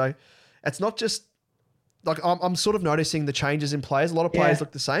as well. So it's not just like I'm sort of noticing the changes in players. A lot of players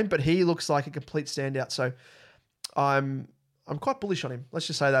look the same, but he looks like a complete standout. So I'm quite bullish on him. Let's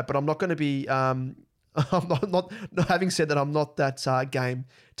just say that. But I'm not going to be. I'm not having said that, I'm not that game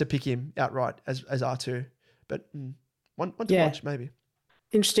to pick him outright as R2. But one to watch maybe.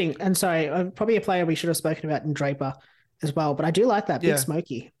 Interesting. And sorry, probably a player we should have spoken about in Draper as well. But I do like that big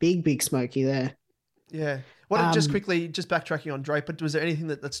smoky, big smoky there. Yeah. What? Just quickly, just backtracking on Draper, was there anything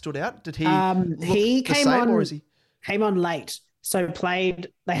that stood out? Did he? He came on, or is he? Came on late. So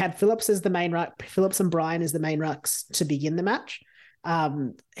they had Phillips as the main ruck, Phillips and Bryan as the main rucks to begin the match.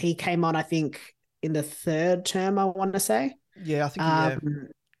 He came on, I think, in the third term, I want to say. Yeah, I think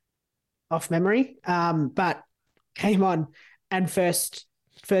off memory. But came on and first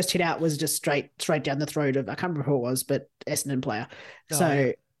hit out was just straight down the throat of, I can't remember who it was, but Essendon player.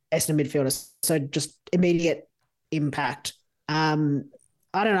 Essendon midfielder. So just immediate impact. I don't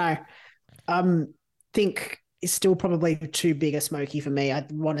know. Think it's still probably too big a smoky for me. I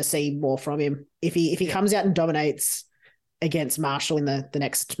want to see more from him. If he comes out and dominates against Marshall in the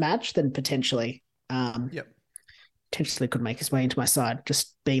next match, then potentially could make his way into my side,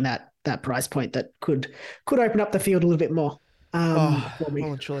 just being that price point that could open up the field a little bit more. For me.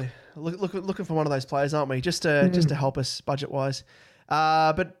 Well and truly. Looking for one of those players, aren't we? Just to help us budget wise.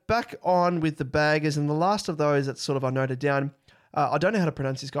 But back on with the baggers, and the last of those that sort of I noted down. I don't know how to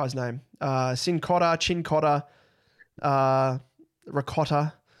pronounce this guy's name. Chincotta,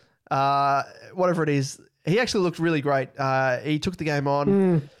 Ricotta, whatever it is. He actually looked really great. He took the game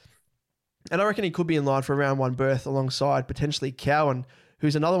on. And I reckon he could be in line for a round one berth alongside potentially Cowan,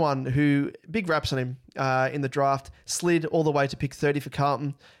 who's another one who, big raps on him in the draft, slid all the way to pick 30 for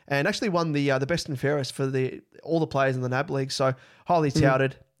Carlton and actually won the best and fairest for all the players in the NAB League. So highly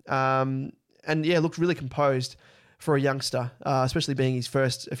touted. And yeah, looked really composed for a youngster, especially being his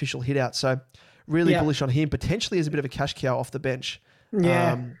first official hit out. So really bullish on him, potentially as a bit of a cash cow off the bench.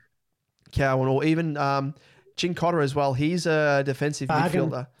 Yeah. Cowan, or even Chincotta as well. He's a defensive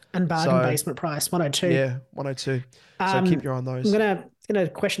midfielder. And bargain basement price, 102. Yeah, 102. So keep your eye on those. I'm gonna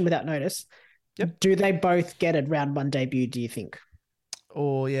question without notice. Yep. Do they both get a round one debut, do you think?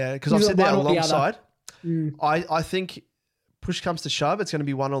 Oh, yeah, because I've said that alongside. I think push comes to shove, it's going to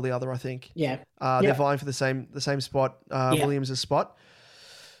be one or the other, I think. Yeah. They're vying for the same spot, Williams' spot.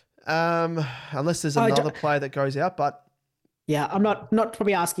 Unless there's another player that goes out, but... Yeah, I'm not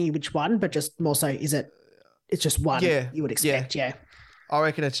probably asking you which one, but just more so, it's just one you would expect, yeah. I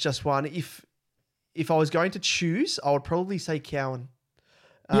reckon it's just one. If I was going to choose, I would probably say Cowan.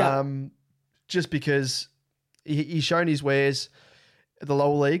 Just because he's shown his wares at the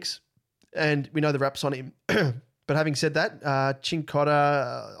lower leagues and we know the raps on him. But having said that, Chincotta,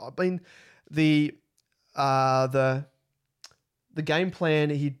 I mean, the game plan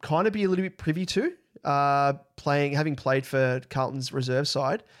he'd kind of be a little bit privy to, having played for Carlton's reserve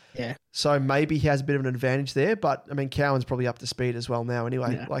side. Yeah. So maybe he has a bit of an advantage there, but I mean, Cowan's probably up to speed as well now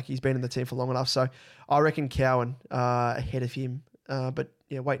anyway. Yeah. Like he's been in the team for long enough. So I reckon Cowan ahead of him. But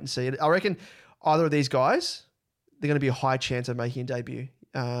yeah, wait and see. I reckon either of these guys, they're going to be a high chance of making a debut.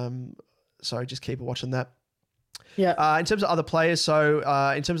 So just keep watching that. Yeah. In terms of other players, so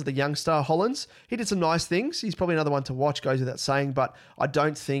in terms of the youngster Hollands, he did some nice things. He's probably another one to watch, goes without saying, but I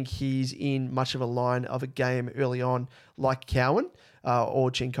don't think he's in much of a line of a game early on like Cowan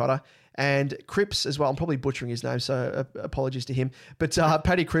or Chincotta. And Cripps as well. I'm probably butchering his name, so apologies to him. But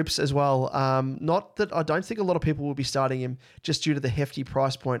Paddy Cripps as well. Not that I don't think a lot of people will be starting him just due to the hefty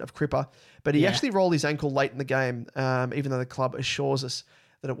price point of Cripper, but he actually rolled his ankle late in the game, even though the club assures us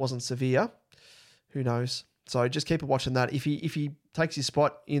that it wasn't severe. Who knows? So just keep watching that. If he takes his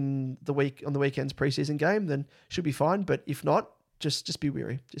spot on the weekend's preseason game, then should be fine. But if not, just be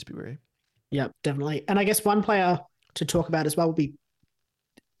wary. Just be wary. Yeah, definitely. And I guess one player to talk about as well would be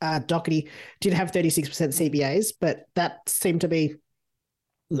Doherty. Did have 36% CBAs, but that seemed to be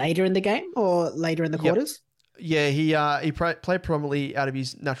later in the game or later in the quarters. Yeah, he played predominantly out of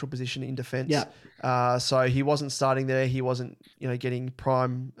his natural position in defence. Yeah. So he wasn't starting there. He wasn't getting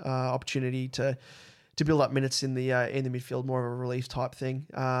prime opportunity to build up minutes in the midfield, more of a relief type thing,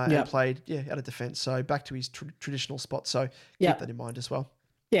 and played out of defence. So back to his traditional spot. So keep that in mind as well.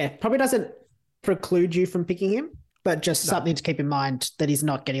 Yeah, probably doesn't preclude you from picking him, but just something to keep in mind that he's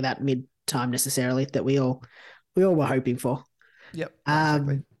not getting that mid time necessarily that we all were hoping for. Yep.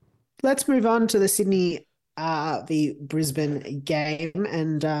 Exactly. Let's move on to the Sydney the Brisbane game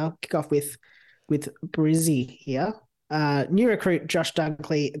and kick off with Brizzy here. New recruit Josh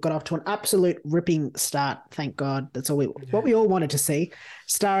Dunkley got off to an absolute ripping start. Thank God. That's what we all wanted to see.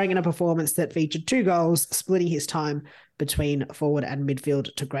 Starring in a performance that featured 2 goals, splitting his time between forward and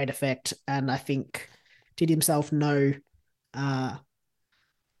midfield to great effect. And I think did himself plenty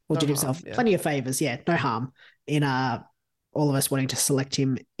of favours. Yeah, no harm in all of us wanting to select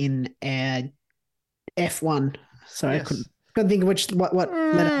him in F1. Sorry, I couldn't think of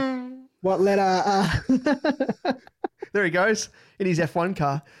what letter. There he goes in his F1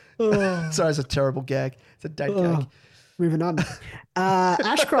 car. Sorry, it's a terrible gag. It's a date gag. Moving on.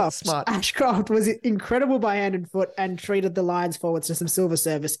 Ashcroft. Smart. Ashcroft was incredible by hand and foot and treated the Lions forwards to some silver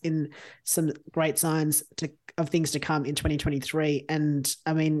service in some great signs of things to come in 2023. And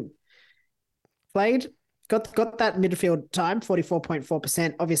I mean, got that midfield time,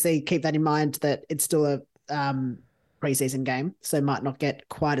 44.4%. Obviously, keep that in mind that it's still a preseason game, so might not get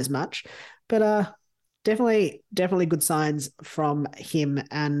quite as much. But definitely good signs from him.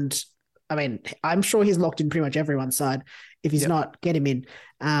 And I mean, I'm sure he's locked in pretty much everyone's side. If he's not, get him in.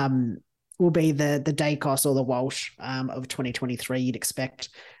 Will be the Dacos or the Walsh of 2023, you'd expect.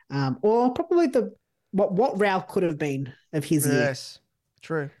 Or probably what Rao could have been of his year. Yes,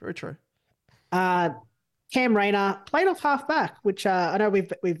 true, very true. Cam Rayner played off half back, which I know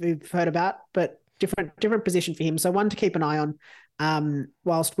we've heard about, but different position for him. So one to keep an eye on.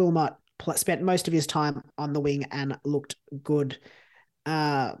 Whilst Wilmot spent most of his time on the wing and looked good.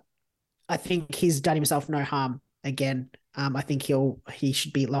 I think he's done himself no harm again. I think he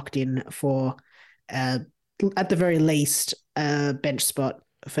should be locked in for at the very least bench spot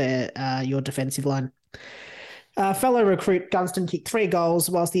for your defensive line. Fellow recruit Gunston kicked 3 goals,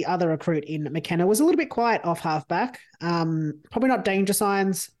 whilst the other recruit in McKenna was a little bit quiet off halfback. Probably not danger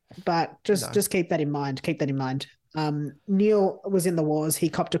signs, but just keep that in mind. Keep that in mind. Neil was in the wars. He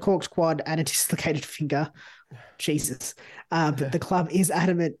copped a corked quad and a dislocated finger. Jesus. But the club is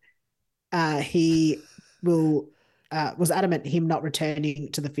adamant. He was adamant him not returning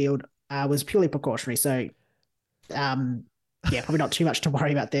to the field was purely precautionary. So, probably not too much to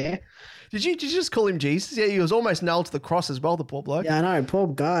worry about there. Did you just call him Jesus? Yeah, he was almost nailed to the cross as well, the poor bloke. Yeah, I know. Poor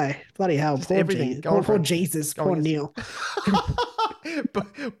guy. Bloody hell. Just poor everything. Poor Jesus. Poor Neil.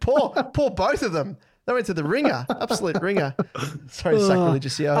 poor both of them. They went to the ringer. Absolute ringer. Sorry,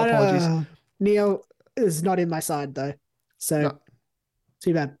 sacrilegious here. Apologies. Neil is not in my side, though. So,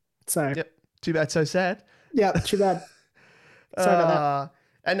 too bad. So, yep. Too bad, so sad. Yeah, too bad. Sorry about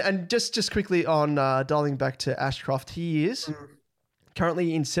that. And just quickly on dialing back to Ashcroft, he is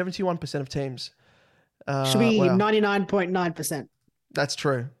currently in 71% of teams. Should be 99.9%. That's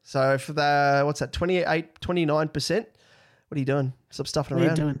true. So for the, 29%, what are you doing? Stop stuffing around.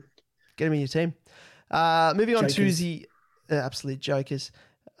 What are you doing? Get him in your team. Moving on to the absolute jokers.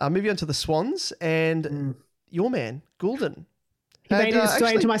 Moving on to the Swans and your man, Goulden. He made it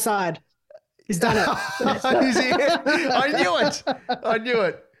straight to my side. He's done it. I knew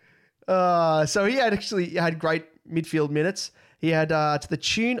it. So he had great midfield minutes. He had to the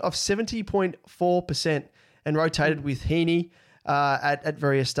tune of 70.4% and rotated with Heaney at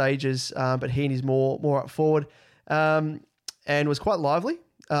various stages, but Heaney's more up forward and was quite lively.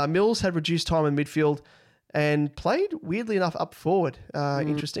 Mills had reduced time in midfield and played, weirdly enough, up forward.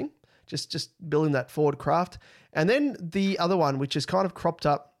 Interesting. Just building that forward craft. And then the other one, which has kind of cropped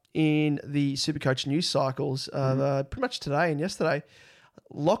up in the SuperCoach news cycles pretty much today and yesterday,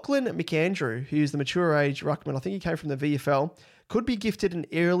 Lachlan McAndrew, who's the mature age ruckman, I think he came from the VFL, could be gifted an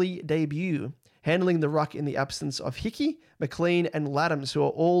early debut, handling the ruck in the absence of Hickey, McLean and Laddams, who are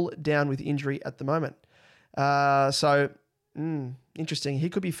all down with injury at the moment. Interesting. He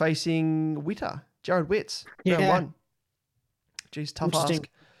could be facing Jared Witts, round 1. Jeez, tough ask.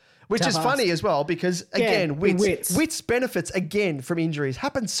 Which is funny as well because, again, Witts benefits again from injuries.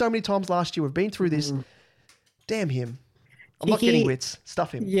 Happened so many times last year. We've been through this. Damn him. I'm not getting Witts.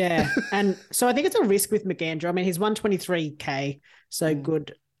 Stuff him. Yeah. And so I think it's a risk with McAndrew. I mean, he's 123K, so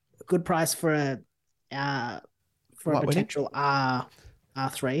good price for a potential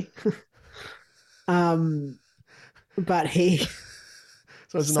R3. But he...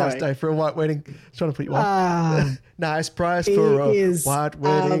 So it's a nice day for a white wedding. Just trying to put you on. Nice price for a white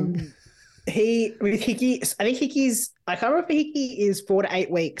wedding. With Hickey, I think I can't remember if Hickey is 4 to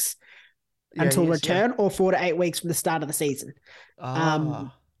 8 weeks until return or 4 to 8 weeks from the start of the season.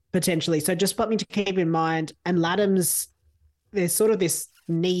 Potentially. So just something to keep in mind. And Laddams, there's sort of this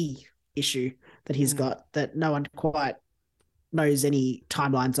knee issue that he's got that no one quite knows any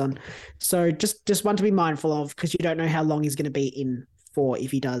timelines on. So just one to be mindful of because you don't know how long he's going to be in for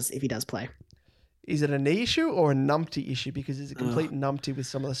if he does play. Is it a knee issue or a numpty issue? Because he's a complete numpty with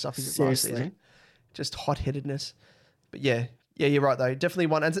some of the stuff he's at last season. Just hot-headedness. But yeah, you're right though. Definitely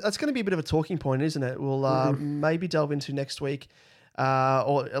one. And that's going to be a bit of a talking point, isn't it? We'll maybe delve into next week,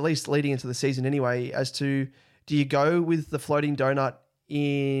 or at least leading into the season anyway, as to do you go with the floating donut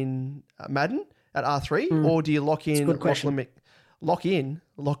in Madden at R3 or do you lock in Lachlan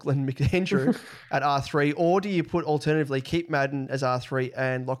McAndrew at R3, or do you put alternatively keep Madden as R3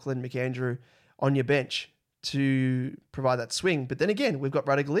 and Lachlan McAndrew on your bench to provide that swing? But then again, we've got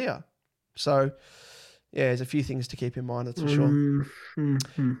Radaglia. So yeah, there's a few things to keep in mind, that's for sure.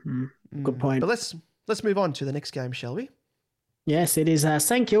 Good point. But let's let's move on to the next game, shall we? Yes, it is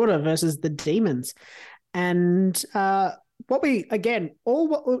St Kilda versus the Demons. And what we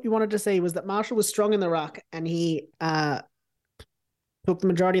wanted to see was that Marshall was strong in the ruck and he took the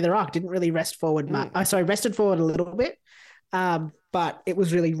majority of the ruck, didn't really rest forward much. Rested forward a little bit, but it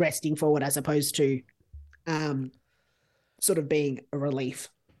was really resting forward as opposed to sort of being a relief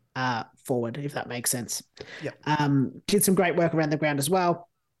forward, if that makes sense. Yep. Did some great work around the ground as well.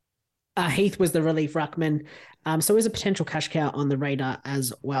 Heath was the relief ruckman, so is a potential cash cow on the radar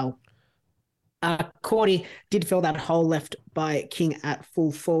as well. Cordy did fill that hole left by King at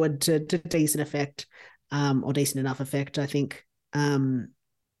full forward to decent effect, or decent enough effect, I think.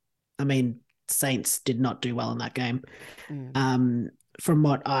 Saints did not do well in that game. From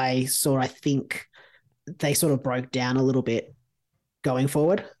what I saw, I think they sort of broke down a little bit going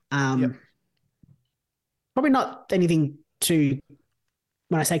forward. Probably not anything too,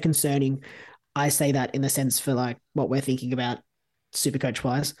 when I say concerning, I say that in the sense for like what we're thinking about SuperCoach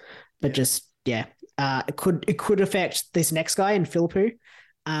wise, but it could affect this next guy in Philippou,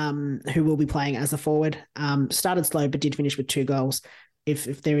 who will be playing as a forward. Started slow, but did finish with 2 goals.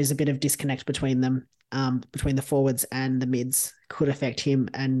 If there is a bit of disconnect between them, between the forwards and the mids, could affect him.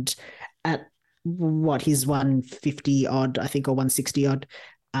 And at his 150 odd, I think, or 160 odd,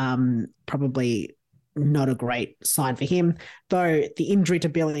 probably not a great sign for him. Though the injury to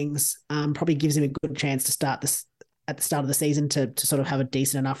Billings probably gives him a good chance to start this at the start of the season to sort of have a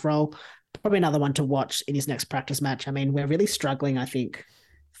decent enough role. Probably another one to watch in his next practice match. I mean, we're really struggling, I think,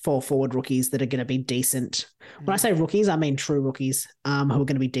 for forward rookies that are going to be decent. When I say rookies, I mean true rookies who are going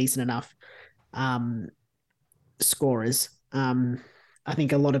to be decent enough scorers. I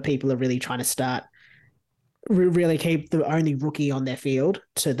think a lot of people are really trying to start, really keep the only rookie on their field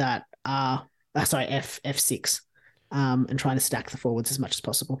to that F6 and trying to stack the forwards as much as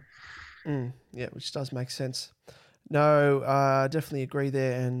possible. Yeah, which does make sense. No, definitely agree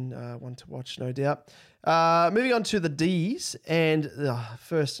there, and one to watch, no doubt. Moving on to the Ds, and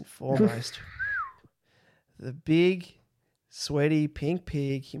first and foremost, the big, sweaty pink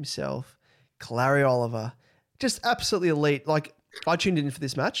pig himself, Clary Oliver. Just absolutely elite. Like, I tuned in for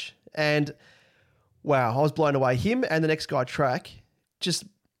this match, and wow, I was blown away. Him and the next guy, Track, just,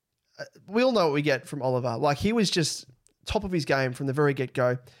 we all know what we get from Oliver. Like, he was just top of his game from the very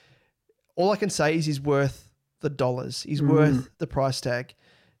get-go. All I can say is he's worth the dollars. He's worth the price tag.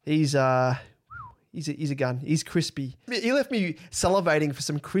 He's a gun. He's crispy. He left me salivating for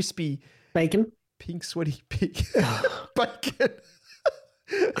some crispy bacon, pink sweaty pig bacon.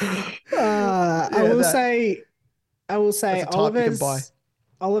 I will say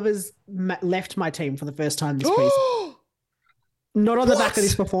Oliver's left my team for the first time this preseason. Not on the back of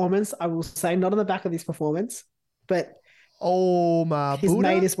this performance, I will say, not on the back of this performance, but he's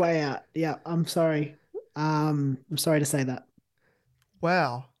made his way out. Yeah, I'm sorry. I'm sorry to say that.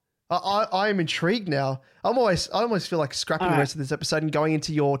 Wow. I am intrigued now. I almost feel like scrapping the rest of this episode and going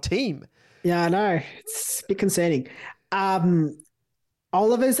into your team. Yeah, I know. It's a bit concerning.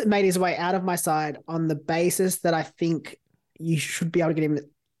 Oliver's made his way out of my side on the basis that I think you should be able to get him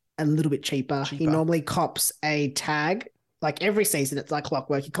a little bit cheaper. He normally cops a tag. Like every season, it's like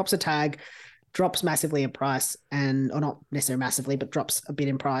clockwork. He cops a tag, drops massively in price, or not necessarily massively, but drops a bit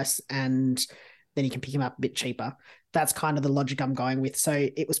in price, and then you can pick him up a bit cheaper. That's kind of the logic I'm going with. So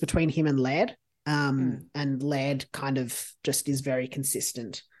it was between him and Laird, and Laird kind of just is very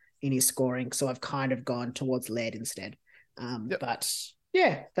consistent in his scoring. So I've kind of gone towards Laird instead. But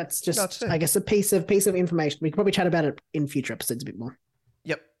yeah, that's just, I guess, a piece of information. We can probably chat about it in future episodes a bit more.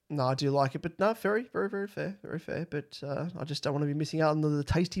 Yep. No, I do like it, but no, very, very, very fair, very fair. But I just don't want to be missing out on the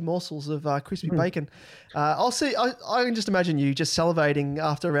tasty morsels of crispy bacon. I'll see. I can just imagine you just salivating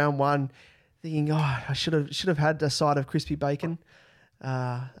after round one, thinking, "Oh, I should have had a side of crispy bacon."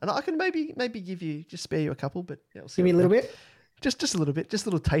 And I can maybe spare you a couple, but yeah, give me a little bit, just a little bit, just a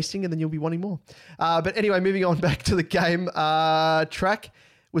little tasting, and then you'll be wanting more. But anyway, moving on back to the game. Track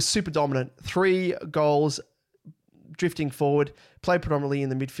was super dominant, 3 goals. Drifting forward, played predominantly in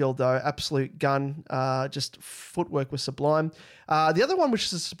the midfield though, absolute gun, just footwork was sublime. The other one, which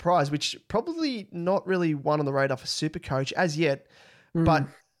is a surprise, which probably not really one on the radar for SuperCoach as yet, but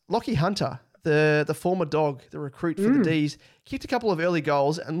Lockie Hunter, the former dog, the recruit for the Ds, kicked a couple of early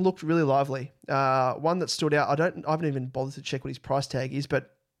goals and looked really lively. One that stood out, I haven't even bothered to check what his price tag is,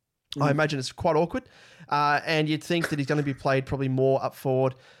 but I imagine it's quite awkward. And you'd think that he's going to be played probably more up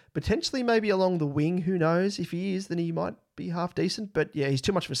forward, potentially maybe along the wing. Who knows? If he is, then he might be half decent. But yeah, he's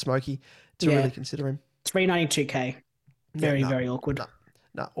too much of a smoky to really consider him. 392K. Very awkward.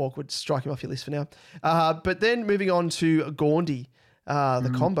 No, awkward. Strike him off your list for now. But then moving on to Gaundy,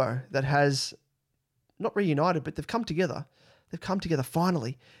 the combo that has not reunited, but they've come together. They've come together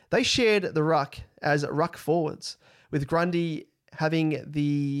finally. They shared the ruck as ruck forwards, with Grundy having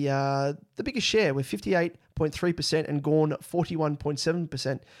the biggest share with 58.3% and Gawn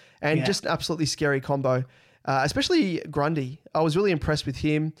 41.7%, and just an absolutely scary combo. Especially Grundy. I was really impressed with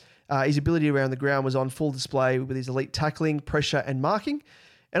him. His ability around the ground was on full display with his elite tackling, pressure, and marking.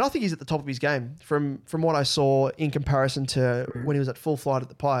 And I think he's at the top of his game from what I saw in comparison to when he was at full flight at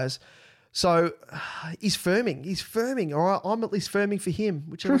the Pies. So he's firming. He's firming, or I'm at least firming for him,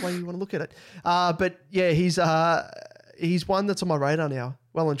 whichever way you want to look at it. But yeah, he's one that's on my radar now,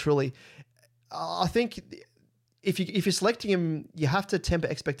 well and truly. I think if you're selecting him, you have to temper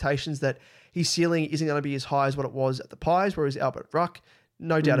expectations that his ceiling isn't going to be as high as what it was at the Pies, where he's Albert Ruck.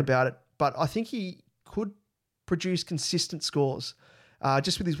 No doubt about it. But I think he could produce consistent scores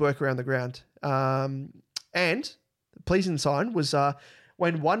just with his work around the ground. And the pleasing sign was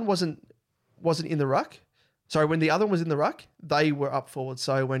when one wasn't in the ruck. Sorry, when the other one was in the ruck, they were up forward.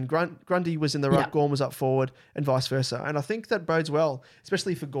 So when Grundy was in the ruck, Gawn was up forward, and vice versa. And I think that bodes well,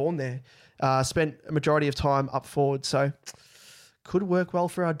 especially for Gawn there. Spent a majority of time up forward. So could work well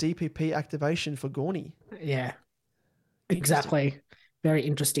for our DPP activation for Gawny. Yeah, exactly. Very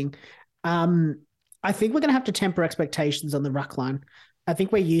interesting. I think we're going to have to temper expectations on the ruck line. I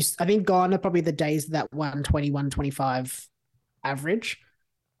think gone are probably the days of that 120, 125 average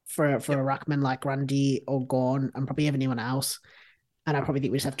for a ruckman like Grundy or Gawn and probably anyone else. And I probably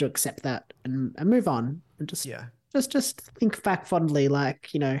think we just have to accept that and move on and just think back fondly, like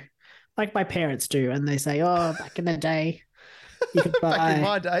my parents do. And they say, oh, back in the day, you could buy, back in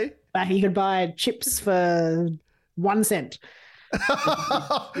my day, you could buy chips for 1 cent.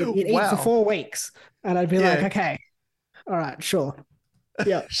 You'd eat for 4 weeks. And I'd be like, okay, all right, sure.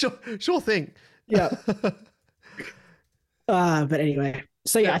 Yeah. sure thing. Yeah. But anyway,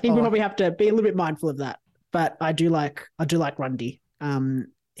 so I think we'll probably have to be a little bit mindful of that. But I do like Grundy.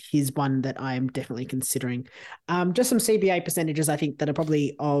 He's one that I'm definitely considering. Just some CBA percentages I think that are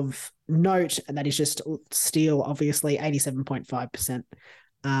probably of note, and that is just Steele, obviously 87.5%.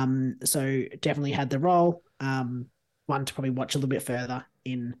 So definitely had the role. One to probably watch a little bit further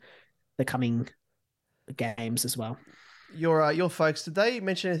in the coming games as well. Your folks, did they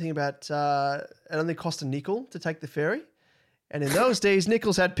mention anything about it only cost a nickel to take the ferry? And in those days,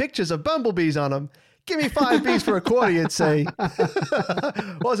 nickels had pictures of bumblebees on them. Give me 5 Bs for a quarter, you'd say.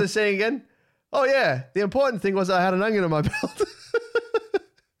 What was it saying again? Oh, yeah. The important thing was I had an onion on my belt.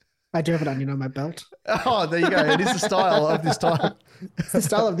 I do have an onion on my belt. Oh, there you go. It is the style of this time. It's the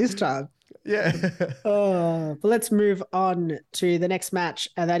style of this time. Yeah. But let's move on to the next match,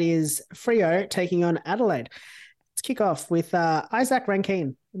 and that is Freo taking on Adelaide. Let's kick off with Isaac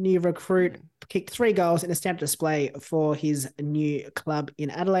Rankine, new recruit, kicked 3 goals in a stamp display for his new club in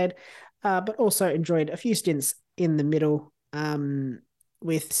Adelaide, but also enjoyed a few stints in the middle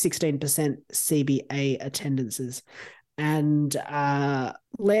with 16% CBA attendances. And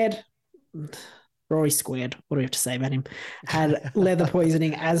led... Rory squared. What do we have to say about him? Had leather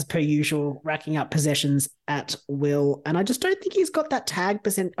poisoning as per usual, racking up possessions at will. And I just don't think he's got that tag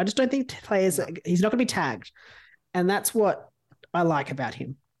percent. I just don't think he's not going to be tagged. And that's what I like about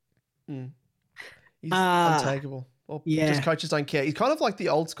him. He's untaggable. Or just coaches don't care. He's kind of like the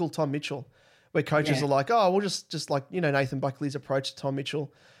old school Tom Mitchell, where coaches are like, oh, we'll just like, Nathan Buckley's approach to Tom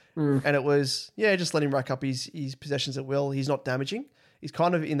Mitchell. And it was, just let him rack up his possessions at will. He's not damaging. He's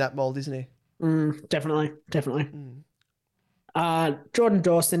kind of in that mold, isn't he? Definitely. Jordan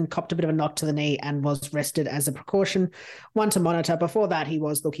Dawson copped a bit of a knock to the knee and was rested as a precaution. One to monitor. Before that, he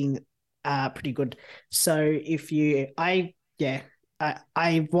was looking pretty good. So I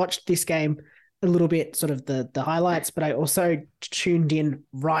watched this game a little bit, sort of the highlights, but I also tuned in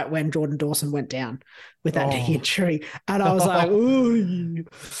right when Jordan Dawson went down with that knee injury. And I was like, ooh,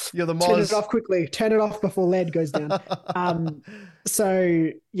 you're the turn it off quickly. Turn it off before lead goes down. So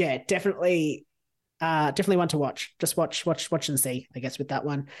yeah, definitely one to watch. Just watch and see, I guess, with that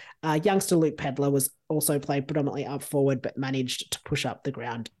one. Youngster Luke Pedler was also played predominantly up forward, but managed to push up the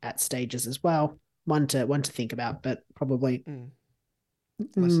ground at stages as well. One to think about, but probably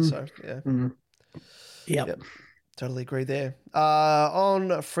less so. Yeah. Yep. Totally agree there. On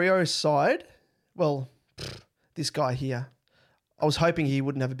Freo's side, well, this guy here, I was hoping he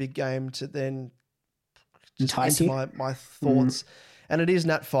wouldn't have a big game to then entice into my thoughts. And it is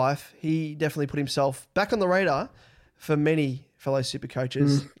Nat Fyfe. He definitely put himself back on the radar for many fellow super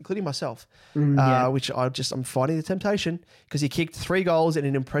coaches, including myself, which I'm fighting the temptation, because he kicked 3 goals in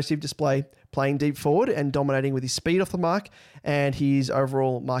an impressive display, playing deep forward and dominating with his speed off the mark and his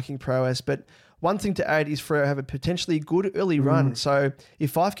overall marking prowess. But One thing to add is Freo have a potentially good early run. So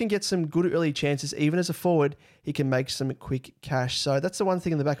if Fife can get some good early chances, even as a forward, he can make some quick cash. So that's the one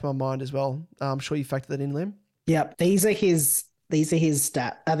thing in the back of my mind as well. I'm sure you factor that in, Liam. Yep, these are his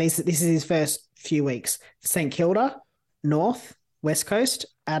stats. This is his first few weeks. St Kilda, North, West Coast,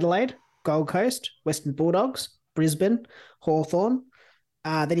 Adelaide, Gold Coast, Western Bulldogs, Brisbane, Hawthorn.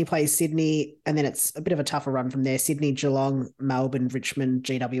 Then he plays Sydney, and then it's a bit of a tougher run from there. Sydney, Geelong, Melbourne, Richmond,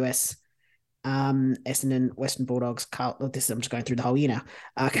 GWS, Essendon, Western Bulldogs, I'm just going through the whole year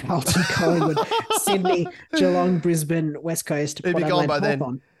now. Carlton, Collingwood, Sydney, Geelong, Brisbane, West Coast, He'd be gone by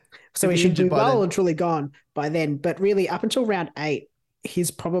then. So he should be well and truly gone by then. But really, up until round 8, he's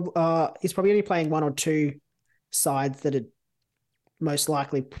probably only playing one or two sides that are most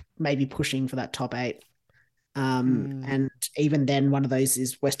likely maybe pushing for that top 8. And even then, one of those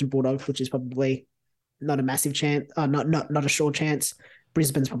is Western Bulldogs, which is probably not a massive chance, not a sure chance.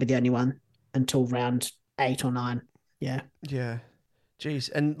 Brisbane's probably the only one until round 8 or 9. Yeah. Yeah. Geez.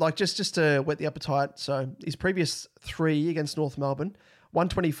 And like just to whet the appetite, so his previous 3 against North Melbourne,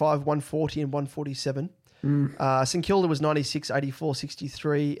 125, 140 and 147. St Kilda was 96, 84,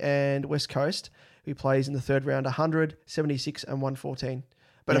 63, and West Coast, who plays in the third round, 100, 76 and 114.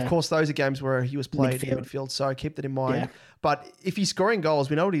 But of course, those are games where he was played in midfield, so keep that in mind. Yeah. But if he's scoring goals,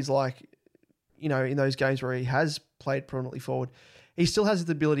 we know what he's like, in those games where he has played prominently forward. He still has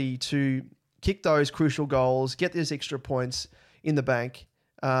the ability to kick those crucial goals, get those extra points in the bank,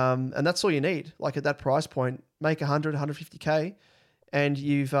 and that's all you need. Like at that price point, make 100, 150K, and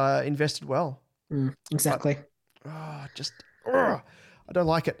you've invested well. Exactly. But, I don't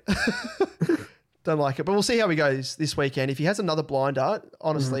like it. Don't like it. But we'll see how he goes this weekend. If he has another blinder,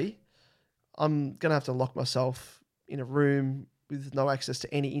 honestly, I'm going to have to lock myself in a room with no access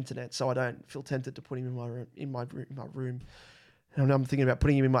to any internet so I don't feel tempted to put him in my room. And I'm thinking about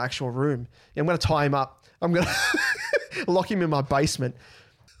putting him in my actual room. I'm going to tie him up. I'm going to lock him in my basement.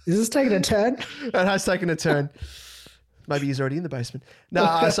 Is this taking a turn? It has taken a turn. Maybe he's already in the basement.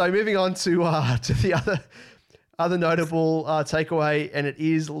 No, so moving on to the other notable takeaway, and it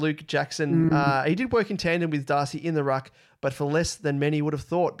is Luke Jackson. He did work in tandem with Darcy in the ruck, but for less than many would have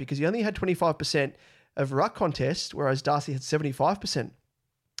thought, because he only had 25% of ruck contest, whereas Darcy had 75%,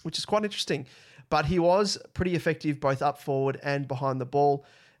 which is quite interesting. But he was pretty effective both up forward and behind the ball.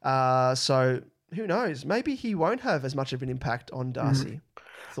 So who knows? Maybe he won't have as much of an impact on Darcy.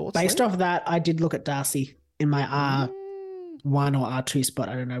 Thoughts? Based off that, I did look at Darcy in my R1 or R2 spot.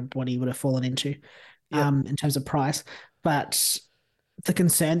 I don't know what he would have fallen into. In terms of price. But the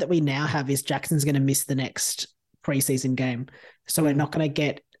concern that we now have is Jackson's going to miss the next preseason game. So we're not going to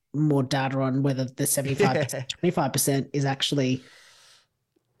get more data on whether the 75%, 25% is actually,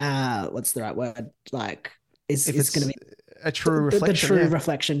 what's the right word? Like, it's going to be a true reflection. The true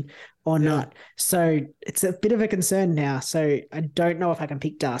reflection or not. So it's a bit of a concern now. So I don't know if I can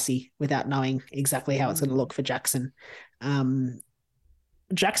pick Darcy without knowing exactly how it's going to look for Jackson.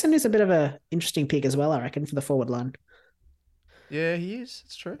 Jackson is a bit of an interesting pick as well, I reckon, for the forward line. Yeah, he is.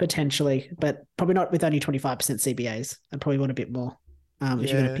 It's true. Potentially, but probably not with only 25% CBAs. I'd probably want a bit more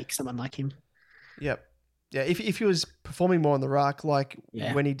if you're going to pick someone like him. Yep. Yeah, if he was performing more on the ruck, like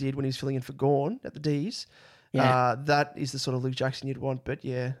when he was filling in for Gawn at the Ds, that is the sort of Luke Jackson you'd want. But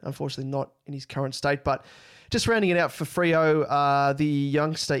yeah, unfortunately not in his current state. But just rounding it out for Freo, the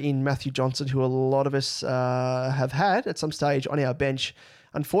youngster in Matthew Johnson, who a lot of us have had at some stage on our bench,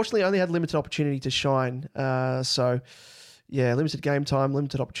 unfortunately only had limited opportunity to shine. So yeah, limited game time,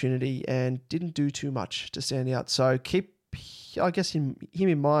 limited opportunity, and didn't do too much to stand out. So keep, I guess, him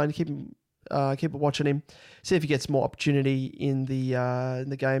in mind, keep watching him, see if he gets more opportunity in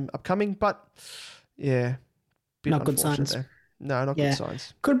the game upcoming. But yeah, not good signs. There. No, not good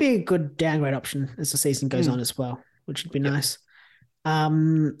signs. Could be a good downgrade option as the season goes on as well, which would be nice.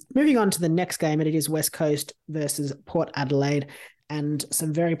 Moving on to the next game, and it is West Coast versus Port Adelaide, and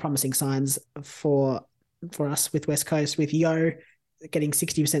some very promising signs for us with West Coast, with Yo getting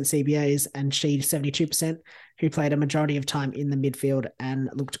 60% CBAs and she 72%, who played a majority of time in the midfield and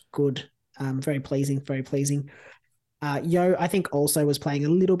looked good. Very pleasing, very pleasing. Yo, I think, also was playing a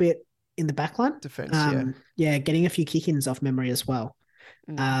little bit in the backline. Defense, getting a few kick-ins off memory as well.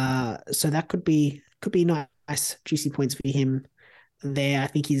 So that could be nice, juicy points for him there. I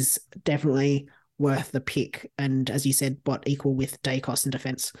think he's definitely worth the pick. And as you said, equal with Dacos in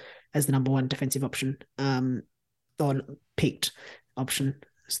defense as the number one defensive option, or picked option.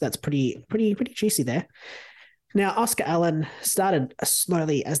 So that's pretty juicy there. Now, Oscar Allen started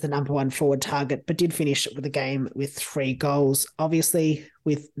slowly as the number one forward target, but did finish with the game with 3 goals. Obviously,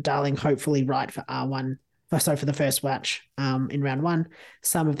 with Darling hopefully right for R1 for the first match in round one.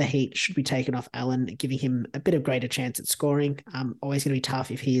 Some of the heat should be taken off Allen, giving him a bit of greater chance at scoring. Always going to be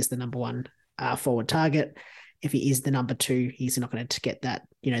tough if he is the number one forward target. If he is the number two, he's not going to get that,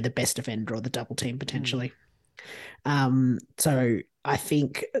 the best defender or the double team potentially. So I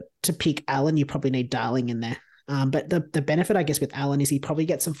think to pick Allen, you probably need Darling in there. But the benefit, I guess, with Allen is he probably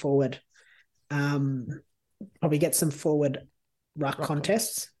gets some forward, ruck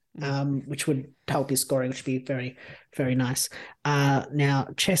contests, which would help his scoring, which would be very, very nice. Now,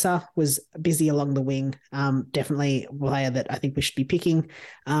 Chesser was busy along the wing, definitely a player that I think we should be picking.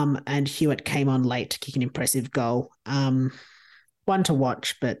 And Hewitt came on late to kick an impressive goal. One to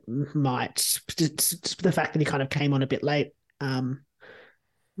watch, but the fact that he kind of came on a bit late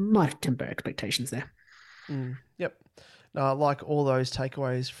might temper expectations there. Yep. Like all those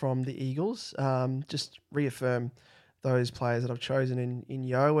takeaways from the Eagles, just reaffirm those players that I've chosen in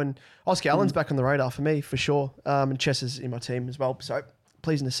Yo. And Oscar Allen's back on the radar for me, for sure. And Chess is in my team as well, so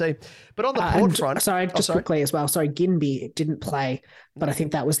pleasing to see. But on the Port front... quickly as well. Sorry, Ginby didn't play, but I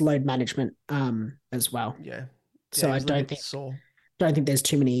think that was load management as well. Yeah. So I don't think there's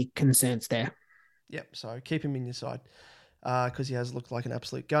too many concerns there. Yep, so keep him in your side because he has looked like an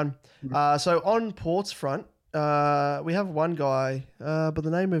absolute gun. So on Port's front, we have one guy by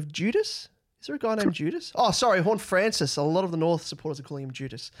the name of Judas. Is there a guy named Judas? Oh, sorry, Horn Francis. A lot of the North supporters are calling him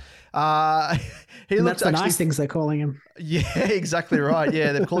Judas. That's the nice things they're calling him. Yeah, exactly right.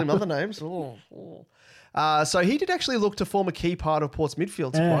 Yeah, they've called him other names. So he did actually look to form a key part of Port's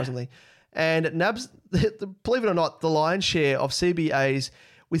midfield, surprisingly. And Nabs, believe it or not, the lion's share of CBAs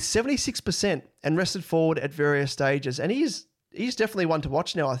with 76% and rested forward at various stages. And he's definitely one to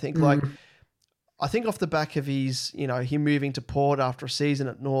watch now, I think. I think off the back of his, him moving to Port after a season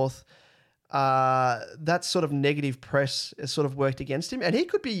at North, that sort of negative press has sort of worked against him. And he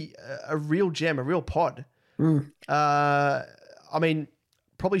could be a real gem, a real pod. I mean,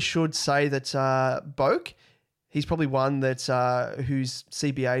 probably should say that Boak, he's probably one that's whose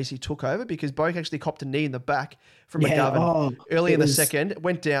CBAs he took over because Boak actually copped a knee in the back from McGovern early in the second,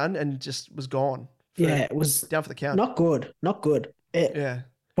 went down and just was gone. It was down for the count. Not good.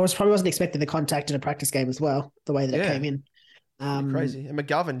 Probably wasn't expecting the contact in a practice game as well, the way that it came in. Crazy. And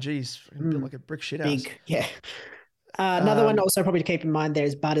McGovern, geez, built like a brick shit house. Big, yeah. Another one also probably to keep in mind there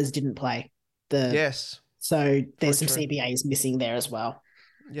is Butters didn't play. So there's some CBAs missing there as well.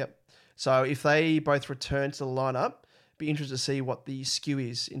 Yep. So if they both return to the lineup, be interested to see what the skew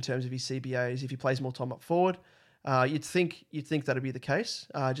is in terms of his CBAs. If he plays more time up forward, you'd think that'd be the case.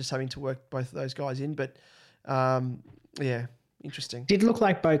 Just having to work both of those guys in, but interesting. Did look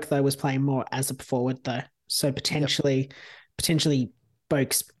like Boak though was playing more as a forward though, so potentially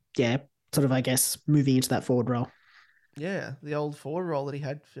Boak's sort of I guess moving into that forward role. Yeah, the old forward role that he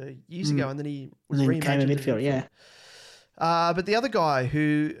had years ago, and then he was reimagined in midfield. Yeah. But the other guy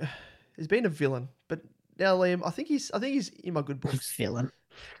who has been a villain, but now Liam, I think he's in my good books. Villain.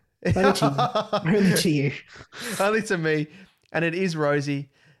 Only to you. Only to me. And it is Rosie.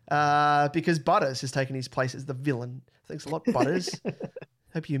 Because Butters has taken his place as the villain. Thanks a lot, Butters.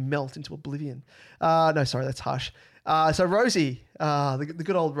 Hope you melt into oblivion. No, sorry, that's harsh. So Rosie, the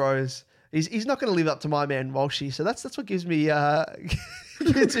good old Rose, he's not going to live up to my man Walshy. So that's what gives me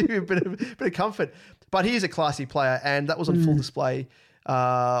gives me a bit of comfort. But he is a classy player, and that was on full display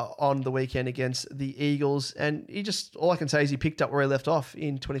on the weekend against the Eagles. And all I can say is he picked up where he left off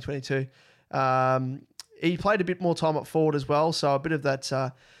in 2022. He played a bit more time up forward as well, so a bit of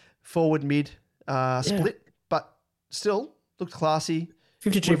that forward mid split, but still looked classy.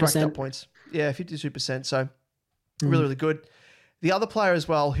 52% points. Yeah, 52%. So really, really good. The other player as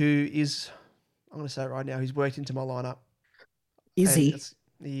well who is, I'm going to say it right now, he's worked into my lineup. Is he?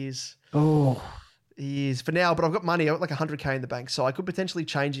 He is. Oh. He is for now, but I've got money. I've got like 100K in the bank, so I could potentially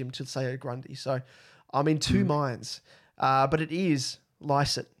change him to, say, a Grundy. So I'm in two minds. But it is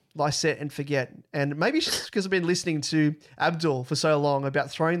Lysett. Set and forget. And maybe it's just because I've been listening to Abdul for so long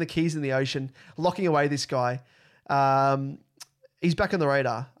about throwing the keys in the ocean, locking away this guy. He's back on the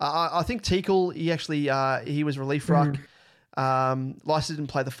radar. I think Teakle, he was relief ruck. Lysett didn't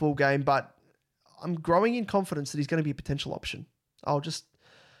play the full game, but I'm growing in confidence that he's going to be a potential option. I'll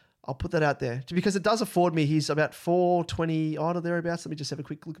put that out there because it does afford me. He's about 420 odd or thereabouts. Let me just have a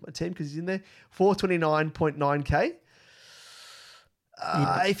quick look at my team because he's in there. 429.9K.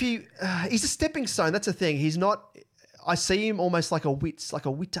 If he's a stepping stone, that's the thing. He's not. I see him almost like a Wits, like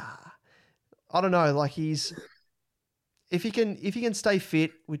a Witter. I don't know. Like if he can stay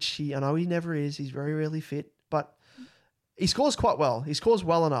fit, which I know he never is. He's very rarely fit, but he scores quite well. He scores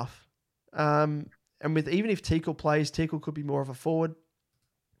well enough. And even if Teakle plays, Teakle could be more of a forward.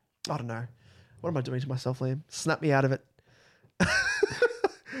 I don't know. What am I doing to myself, Liam? Snap me out of it.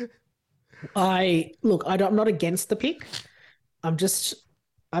 I'm not against the pick. I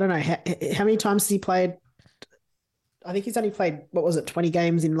don't know. How many times has he played? I think he's only played, 20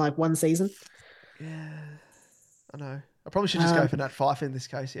 games in like one season? Yeah, I know. I probably should just go for Nat Fyfe in this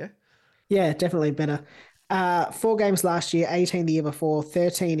case, yeah? Yeah, definitely better. 4 games last year, 18 the year before,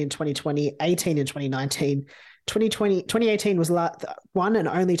 13 in 2020, 18 in 2019. 2018 was one and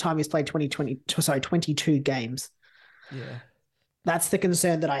only time he's played 22 games. Yeah. That's the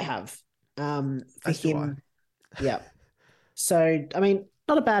concern that I have for As do him. Yeah. So, I mean,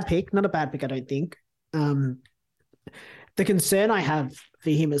 not a bad pick, I don't think. The concern I have for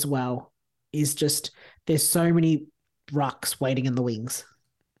him as well is just there's so many rucks waiting in the wings.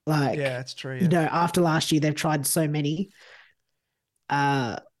 Like, yeah, it's true. Yeah. After last year, they've tried so many.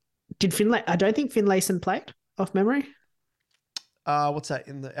 Did Finlay? I don't think Finlayson played off memory. What's that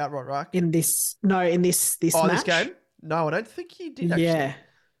in the outright ruck? In this match? This game? No, I don't think he did. Actually. Yeah.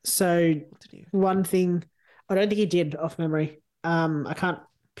 So one thing, I don't think he did off memory. I can't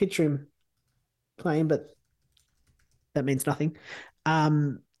picture him playing, but that means nothing.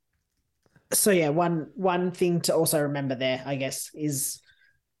 So yeah, one thing to also remember there, I guess, is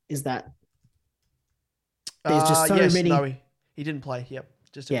that there's just so many. No, he didn't play. Yep,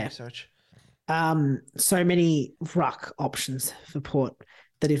 just a research. So many ruck options for Port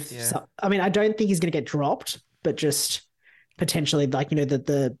that I don't think he's going to get dropped, but just potentially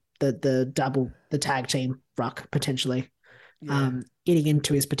the double, the tag team ruck potentially, eating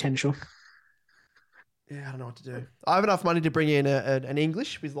into his potential. Yeah, I don't know what to do. I have enough money to bring in an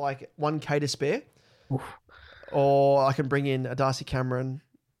English with like 1K to spare. Oof. Or I can bring in a Darcy Cameron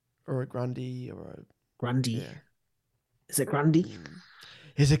or a Grundy or a... Grundy. Yeah. Is it Grundy?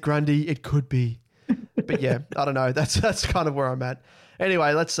 Is it Grundy? It could be. But yeah, I don't know. That's kind of where I'm at.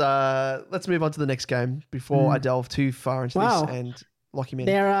 Anyway, let's move on to the next game before I delve too far into this and lock him in.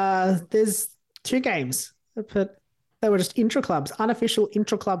 There's 2 games, but they were just intra-clubs, unofficial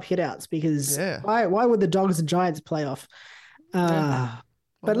intra-club hitouts because why would the Dogs and Giants play off?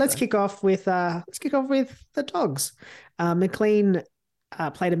 But let's kick off with the Dogs. McLean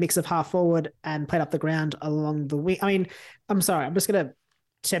played a mix of half forward and played up the ground along the wing. I mean, I'm sorry, I'm just going to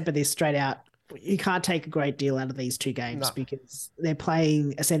temper this straight out. You can't take a great deal out of these 2 games because they're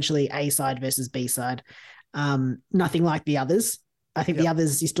playing essentially A side versus B side. Nothing like the others. I think the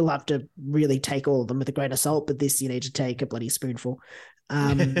others, you still have to really take all of them with a grain of salt, but this you need to take a bloody spoonful.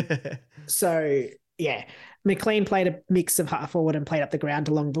 So, yeah, McLean played a mix of half forward and played up the ground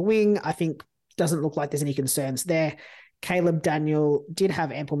along the wing. I think doesn't look like there's any concerns there. Caleb Daniel did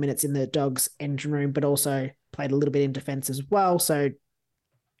have ample minutes in the Dogs' engine room, but also played a little bit in defense as well. So,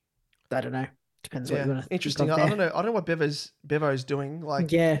 I don't know. Depends what you want to. Interesting. I don't know. I don't know what Bevo's doing. And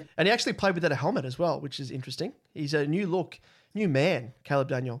he actually played without a helmet as well, which is interesting. He's a new man, Caleb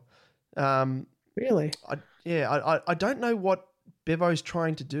Daniel. Really? I don't know what Bevo's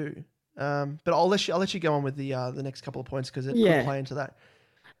trying to do. But I'll let you go on with the next couple of points because it could play into that.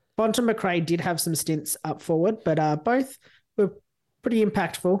 Bonton McRae did have some stints up forward, but both were pretty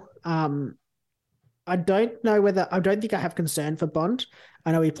impactful. I don't think I have concern for Bond.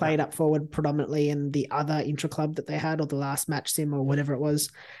 I know he played up forward predominantly in the other intra-club that they had or the last match sim or whatever it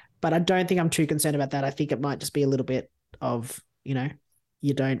was. But I don't think I'm too concerned about that. I think it might just be a little bit of, you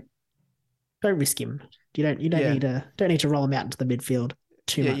don't risk him. You don't need to roll him out into the midfield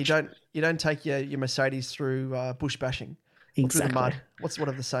too much. You don't take your Mercedes through bush bashing. Exactly. Or through the mud.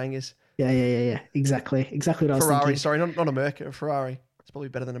 Whatever the saying is. Yeah. Exactly what I was Ferrari, thinking. sorry, not a Merc, a Ferrari. It's probably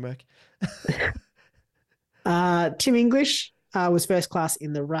better than a Merc. Tim English was first class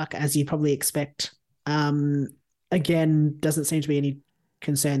in the ruck, as you probably expect. Again, doesn't seem to be any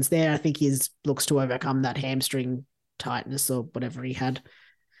concerns there. I think he looks to overcome that hamstring tightness or whatever he had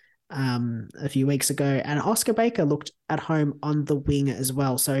a few weeks ago. And Oscar Baker looked at home on the wing as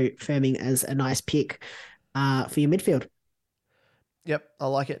well, so firming as a nice pick for your midfield. Yep, I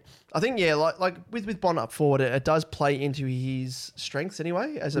like it. I think, like with Bond up forward, it does play into his strengths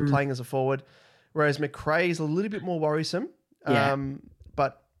anyway, as playing as a forward, whereas McRae is a little bit more worrisome. Yeah.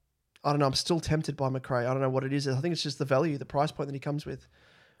 But I don't know, I'm still tempted by McRae. I don't know what it is. I think it's just the value, the price point that he comes with.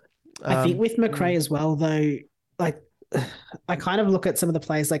 I think with McRae as well, though, like I kind of look at some of the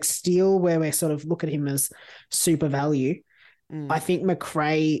players like Steele, where we sort of look at him as super value. I think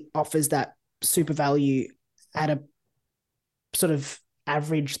McRae offers that super value at a sort of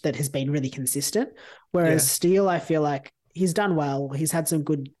average that has been really consistent. Whereas Steele, I feel like he's done well. He's had some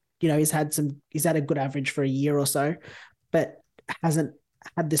good, he's had a good average for a year or so, but hasn't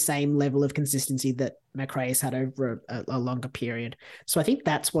had the same level of consistency that McRae's had over a longer period. So I think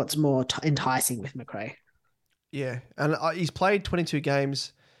that's what's more enticing with McRae. Yeah, and he's played 22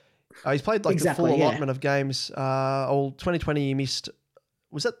 games. He's played like Exactly, the full allotment of games. 2020 he missed.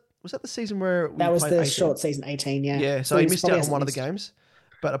 Was that the season where that was the 18? short season 18? Yeah. Yeah, so he missed out on one of the missed. games.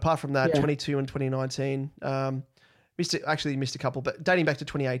 But apart from that, Yeah. 22 and 2019, missed a couple. But dating back to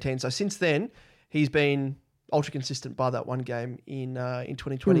 2018, so since then he's been ultra consistent by that one game in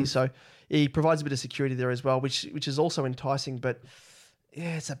 2020. So he provides a bit of security there as well, which is also enticing. But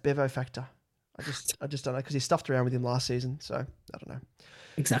yeah, it's a Bevo factor. I just don't know, because he stuffed around with him last season. So I don't know.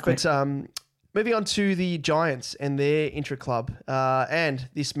 Exactly. But moving on to the Giants and their intra-club, and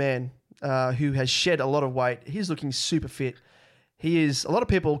this man who has shed a lot of weight. He's looking super fit. He is, a lot of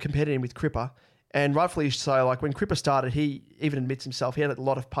people compared him with Cripper, and rightfully so. Like when Cripper started, he even admits himself, he had a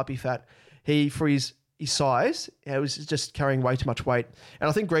lot of puppy fat. For his size, he was just carrying way too much weight. And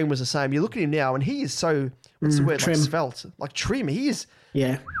I think Green was the same. You look at him now and he is so, what's the word, trim. like svelte, like trim. He is,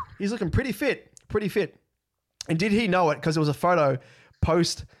 Yeah. he's looking pretty fit. And did he know it? Because there was a photo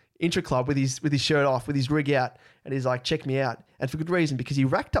post intra club with his shirt off, with his rig out, and he's like, check me out. And for good reason, because he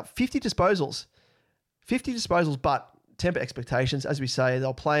racked up 50 disposals, but temper expectations, as we say,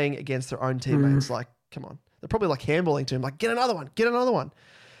 they're playing against their own teammates. Like, come on. They're probably like handballing to him, like, get another one. Get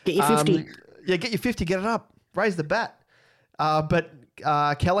your 50. Yeah, get your 50, get it up. Raise the bat. But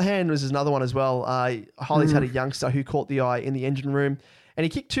Callahan was another one as well. Holly's had a youngster who caught the eye in the engine room, and he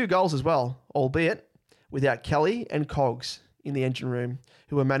kicked 2 goals as well, albeit without Kelly and Cogs in the engine room,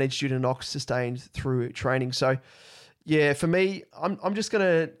 who were managed due to knocks sustained through training. So, yeah, for me, I'm just going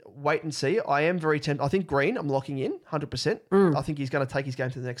to wait and see. I am very tempted. I think Green, I'm locking in 100%. I think he's going to take his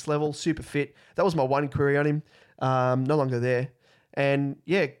game to the next level. Super fit. That was my one query on him. No longer there. And,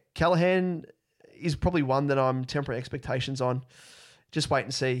 yeah, Callahan is probably one that I'm tempering expectations on. Just wait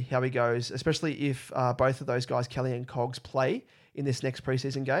and see how he goes, especially if both of those guys, Kelly and Cogs, play in this next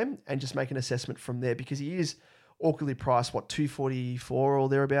preseason game, and just make an assessment from there, because he is awkwardly priced, 244 or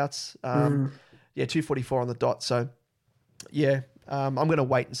thereabouts? Yeah, 244 on the dot. So, yeah, I'm going to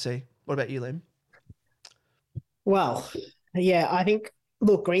wait and see. What about you, Liam? Well, yeah, I think,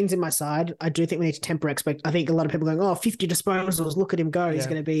 look, Green's in my side. I do think we need to temper I think a lot of people are going, 50 disposals, look at him go. Yeah. He's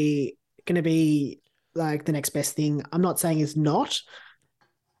going to be like the next best thing. I'm not saying he's not.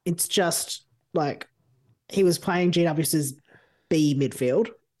 It's just like he was playing GWS's B midfield,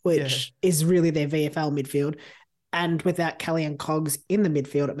 which is really their VFL midfield. And without Kelly and Cogs in the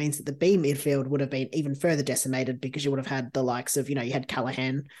midfield, it means that the B midfield would have been even further decimated, because you would have had the likes of, you had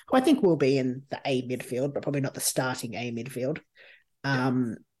Callahan, who I think will be in the A midfield, but probably not the starting A midfield.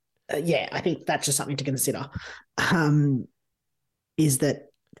 I think that's just something to consider. Is that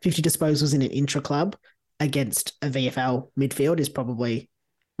 50 disposals in an intra-club against a VFL midfield is probably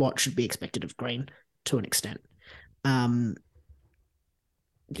what should be expected of Green to an extent. I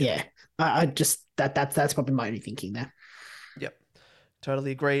just that's probably my only thinking there. Yep, totally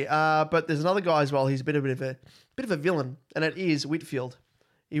agree. But there's another guy as well. He's a bit of a villain, and it is Whitfield.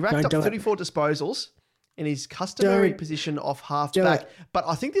 He racked up 34 disposals in his customary position off half-back. But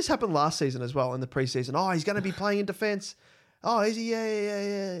I think this happened last season as well in the preseason. Oh, he's going to be playing in defence. Oh, is he?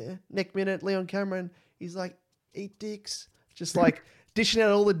 Yeah. Neck minute, Leon Cameron. He's like, eat dicks. Just like dishing out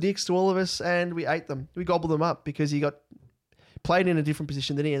all the dicks to all of us, and we ate them. We gobbled them up because he got played in a different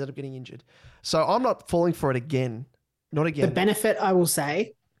position, then he ended up getting injured. So I'm not falling for it again. Not again. The benefit, I will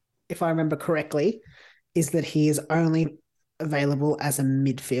say, if I remember correctly, is that he is only available as a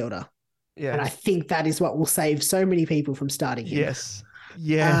midfielder. Yeah. And I think that is what will save so many people from starting him.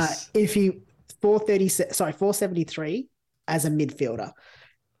 Yes. If you 473 as a midfielder,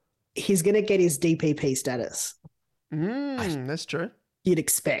 he's going to get his DPP status. That's true. You'd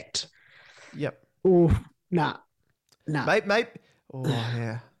expect. Yep. Oh, nah. Maybe. Oh,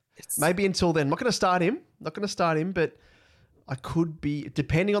 yeah. Maybe until then. I'm not going to start him. But I could be,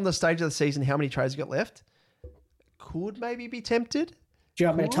 depending on the stage of the season, how many trades you got left, could maybe be tempted. Do you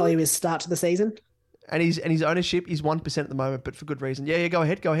want me to tell you his start to the season? And his ownership is 1% at the moment, but for good reason. Yeah, go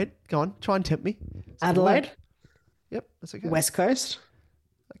ahead. Go on. Try and tempt me. Adelaide. Yep, that's okay. West Coast.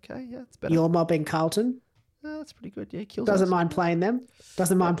 Okay, yeah, that's better. Your mob in Carlton. Oh, that's pretty good. Yeah, kills. Doesn't mind playing them.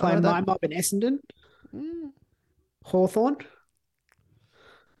 Doesn't mind playing my mob in Essendon. Hawthorn.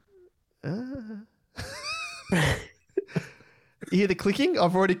 You hear the clicking?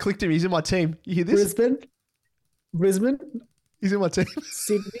 I've already clicked him. He's in my team. You hear this? Brisbane. He's in my team.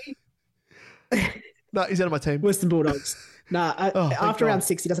 Sydney. No, he's out of my team. Western Bulldogs. After round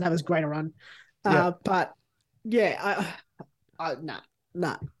 6, he doesn't have as great a run. But yeah, no,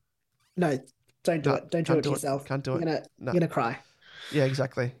 don't do it. Don't do it to yourself. Can't do it. You're gonna cry. Yeah,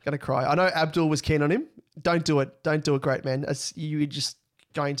 exactly. Gonna cry. I know Abdul was keen on him. Don't do it. Don't do it, great man. You're just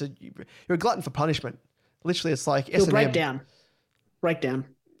going to. You're a glutton for punishment. Literally, it's like He'll S&M. break down.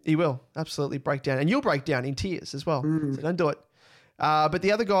 He will absolutely break down, and you'll break down in tears as well. So don't do it. But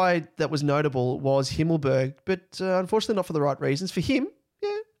the other guy that was notable was Himmelberg, but unfortunately not for the right reasons. For him,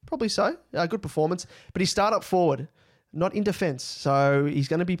 yeah, probably so. Good performance, but he started up forward, not in defence. So he's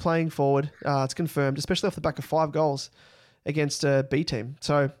going to be playing forward. It's confirmed, especially off the back of 5 goals against a B team.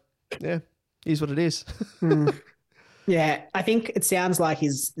 So, yeah, here's what it is. Yeah, I think it sounds like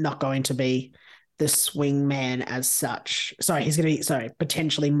he's not going to be the swing man as such. Sorry, he's going to be,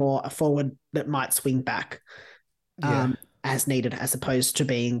 potentially more a forward that might swing back as needed, as opposed to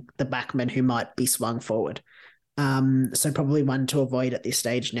being the backman who might be swung forward. So probably one to avoid at this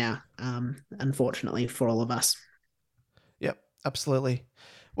stage now, unfortunately for all of us. Yep, absolutely.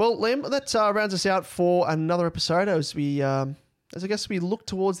 Well, Liam, that rounds us out for another episode as I guess we look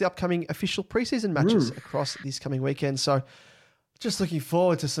towards the upcoming official preseason matches across this coming weekend. So just looking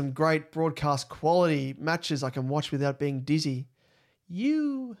forward to some great broadcast quality matches I can watch without being dizzy.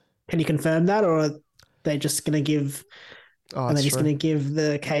 Can you confirm that, or are they just going to give? Are they just going to give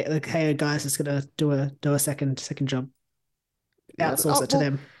the KO guys just going to do a second job? Outsource it to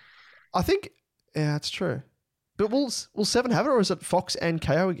them. I think, yeah, it's true. But will 7 have it, or is it Fox and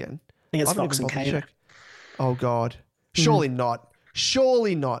KO again? I think it's Fox and KO. Check. Oh God, surely not.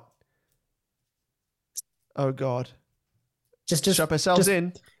 Surely not. Oh God. Just strap ourselves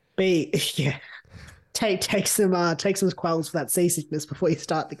in. Take some quells for that seasickness before you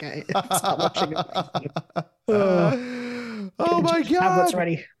start the game. Start watching it. Oh my God. Tablets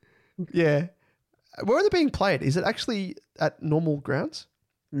ready. Yeah. Where are they being played? Is it actually at normal grounds?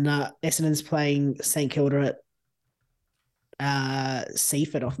 No, Essendon's playing St Kilda at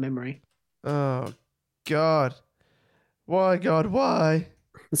Seaford off memory. Oh God. Why, God, why?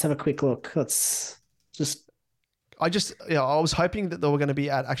 Let's have a quick look. Let's just... I was hoping that they were going to be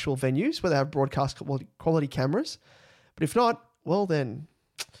at actual venues where they have broadcast quality cameras. But if not, well then,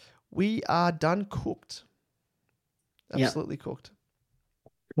 we are done cooked. Absolutely cooked.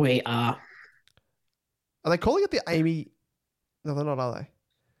 We are. Are they calling it the Amy? No, they're not, are they?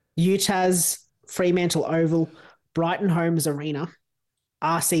 Utah's Fremantle Oval, Brighton Homes Arena,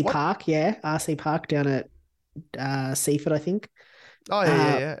 RC Park, RC Park down at Seaford, I think. Oh,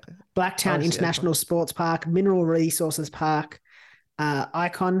 yeah. Blacktown International Sports Park, Mineral Resources Park,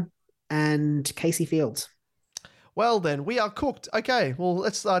 Icon, and Casey Fields. Well, then, we are cooked. Okay, well,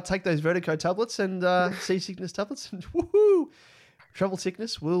 let's take those Vertigo tablets and seasickness tablets. And woohoo! Travel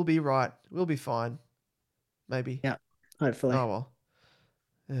sickness will be right. We'll be fine. Maybe. Yeah, hopefully. Oh,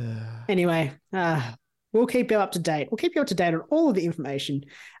 well. Anyway, we'll keep you up to date. We'll keep you up to date on all of the information,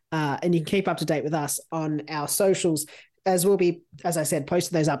 and you can keep up to date with us on our socials, as we'll be, as I said,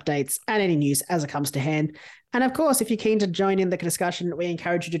 posting those updates and any news as it comes to hand. And of course, if you're keen to join in the discussion, we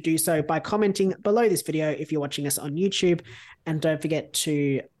encourage you to do so by commenting below this video if you're watching us on YouTube. And don't forget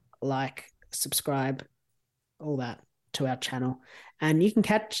to like, subscribe, all that to our channel. And you can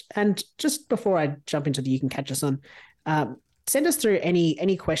and just before I jump into you can catch us on, send us through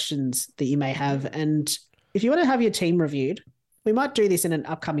any questions that you may have. And if you want to have your team reviewed, we might do this in an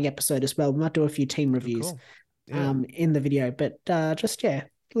upcoming episode as well. We might do a few team reviews. Cool. Yeah. In the video, but let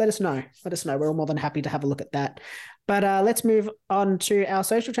us know. We're all more than happy to have a look at that. But let's move on to our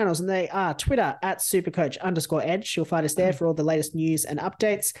social channels, and they are Twitter at @supercoach_edge. You'll find us there for all the latest news and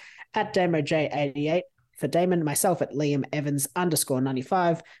updates. At DamoJ88 for Damon, myself at Liam Evans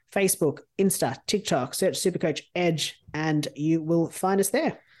 _95. Facebook, Insta, TikTok, search Supercoach Edge, and you will find us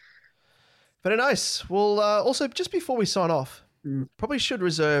there. Very nice. Well, also just before we sign off, probably should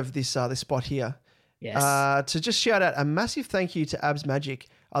reserve this spot here. Yes. To just shout out a massive thank you to Abs Magic,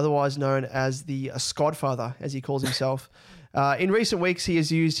 otherwise known as the Skodfather, as he calls himself. In recent weeks, he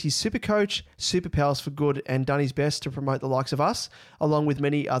has used his SuperCoach, Superpowers for Good, and done his best to promote the likes of us, along with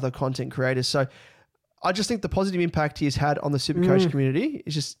many other content creators. So I just think the positive impact he has had on the SuperCoach community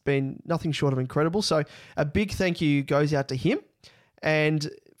has just been nothing short of incredible. So a big thank you goes out to him. And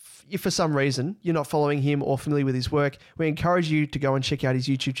if for some reason you're not following him or familiar with his work, we encourage you to go and check out his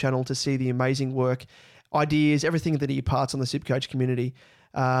YouTube channel to see the amazing work, ideas, everything that he imparts on the SuperCoach community.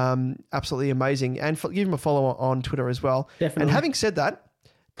 Absolutely amazing. And give him a follow on Twitter as well. Definitely. And having said that,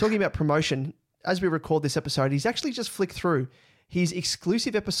 talking about promotion, as we record this episode, he's actually just flicked through his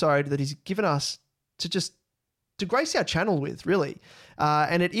exclusive episode that he's given us to grace our channel with, really.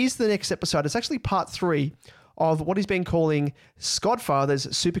 And it is the next episode. It's actually part 3 of what he's been calling Skodfather's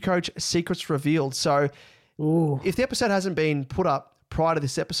SuperCoach Secrets Revealed. So if the episode hasn't been put up prior to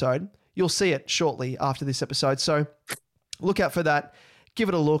this episode, you'll see it shortly after this episode. So look out for that. Give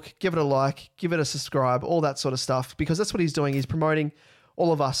it a look, give it a like, give it a subscribe, all that sort of stuff, because that's what he's doing. He's promoting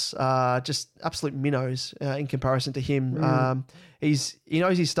all of us, just absolute minnows in comparison to him. He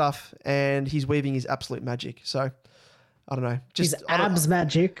knows his stuff and he's weaving his absolute magic. So I don't know. His abs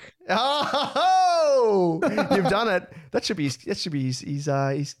magic. Oh, you've done it. That should be his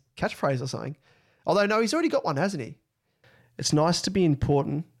catchphrase or something. Although no, he's already got one, hasn't he? It's nice to be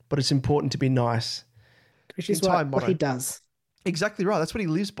important, but it's important to be nice. Which is what he does. Exactly right. That's what he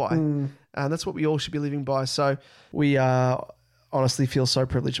lives by. And that's what we all should be living by. So we honestly feel so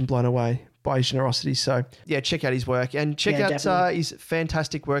privileged and blown away by his generosity. So yeah, check out his work and check out his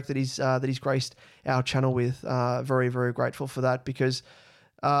fantastic work that he's graced our channel with. Very, very grateful for that, because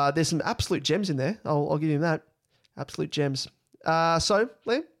there's some absolute gems in there. I'll give him that. Absolute gems. So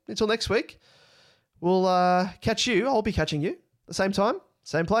Liam, until next week, we'll catch you. I'll be catching you at the same time,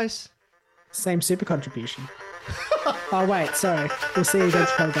 same place. Same super contribution. Oh, wait, sorry. We'll see you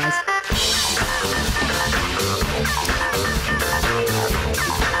against Pro, guys.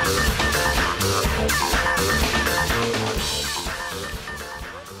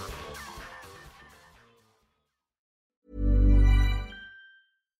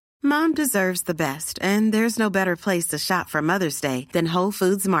 Mom deserves the best, and there's no better place to shop for Mother's Day than Whole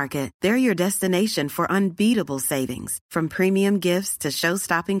Foods Market. They're your destination for unbeatable savings, from premium gifts to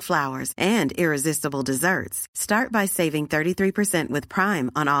show-stopping flowers and irresistible desserts. Start by saving 33% with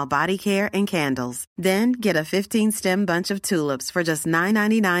Prime on all body care and candles. Then get a 15-stem bunch of tulips for just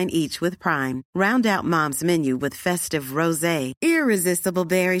 $9.99 each with Prime. Round out Mom's menu with festive rosé, irresistible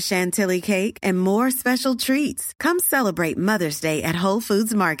berry chantilly cake, and more special treats. Come celebrate Mother's Day at Whole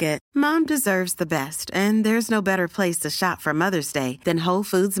Foods Market. Mom deserves the best, and there's no better place to shop for Mother's Day than Whole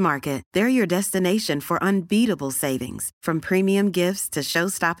Foods Market. They're your destination for unbeatable savings, from premium gifts to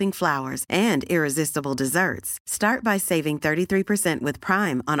show-stopping flowers and irresistible desserts. Start by saving 33% with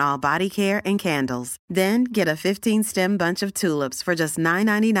Prime on all body care and candles. Then get a 15-stem bunch of tulips for just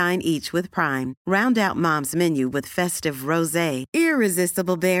 $9.99 each with Prime. Round out Mom's menu with festive rosé,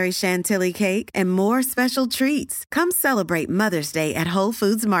 irresistible berry chantilly cake, and more special treats. Come celebrate Mother's Day at Whole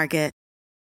Foods Market.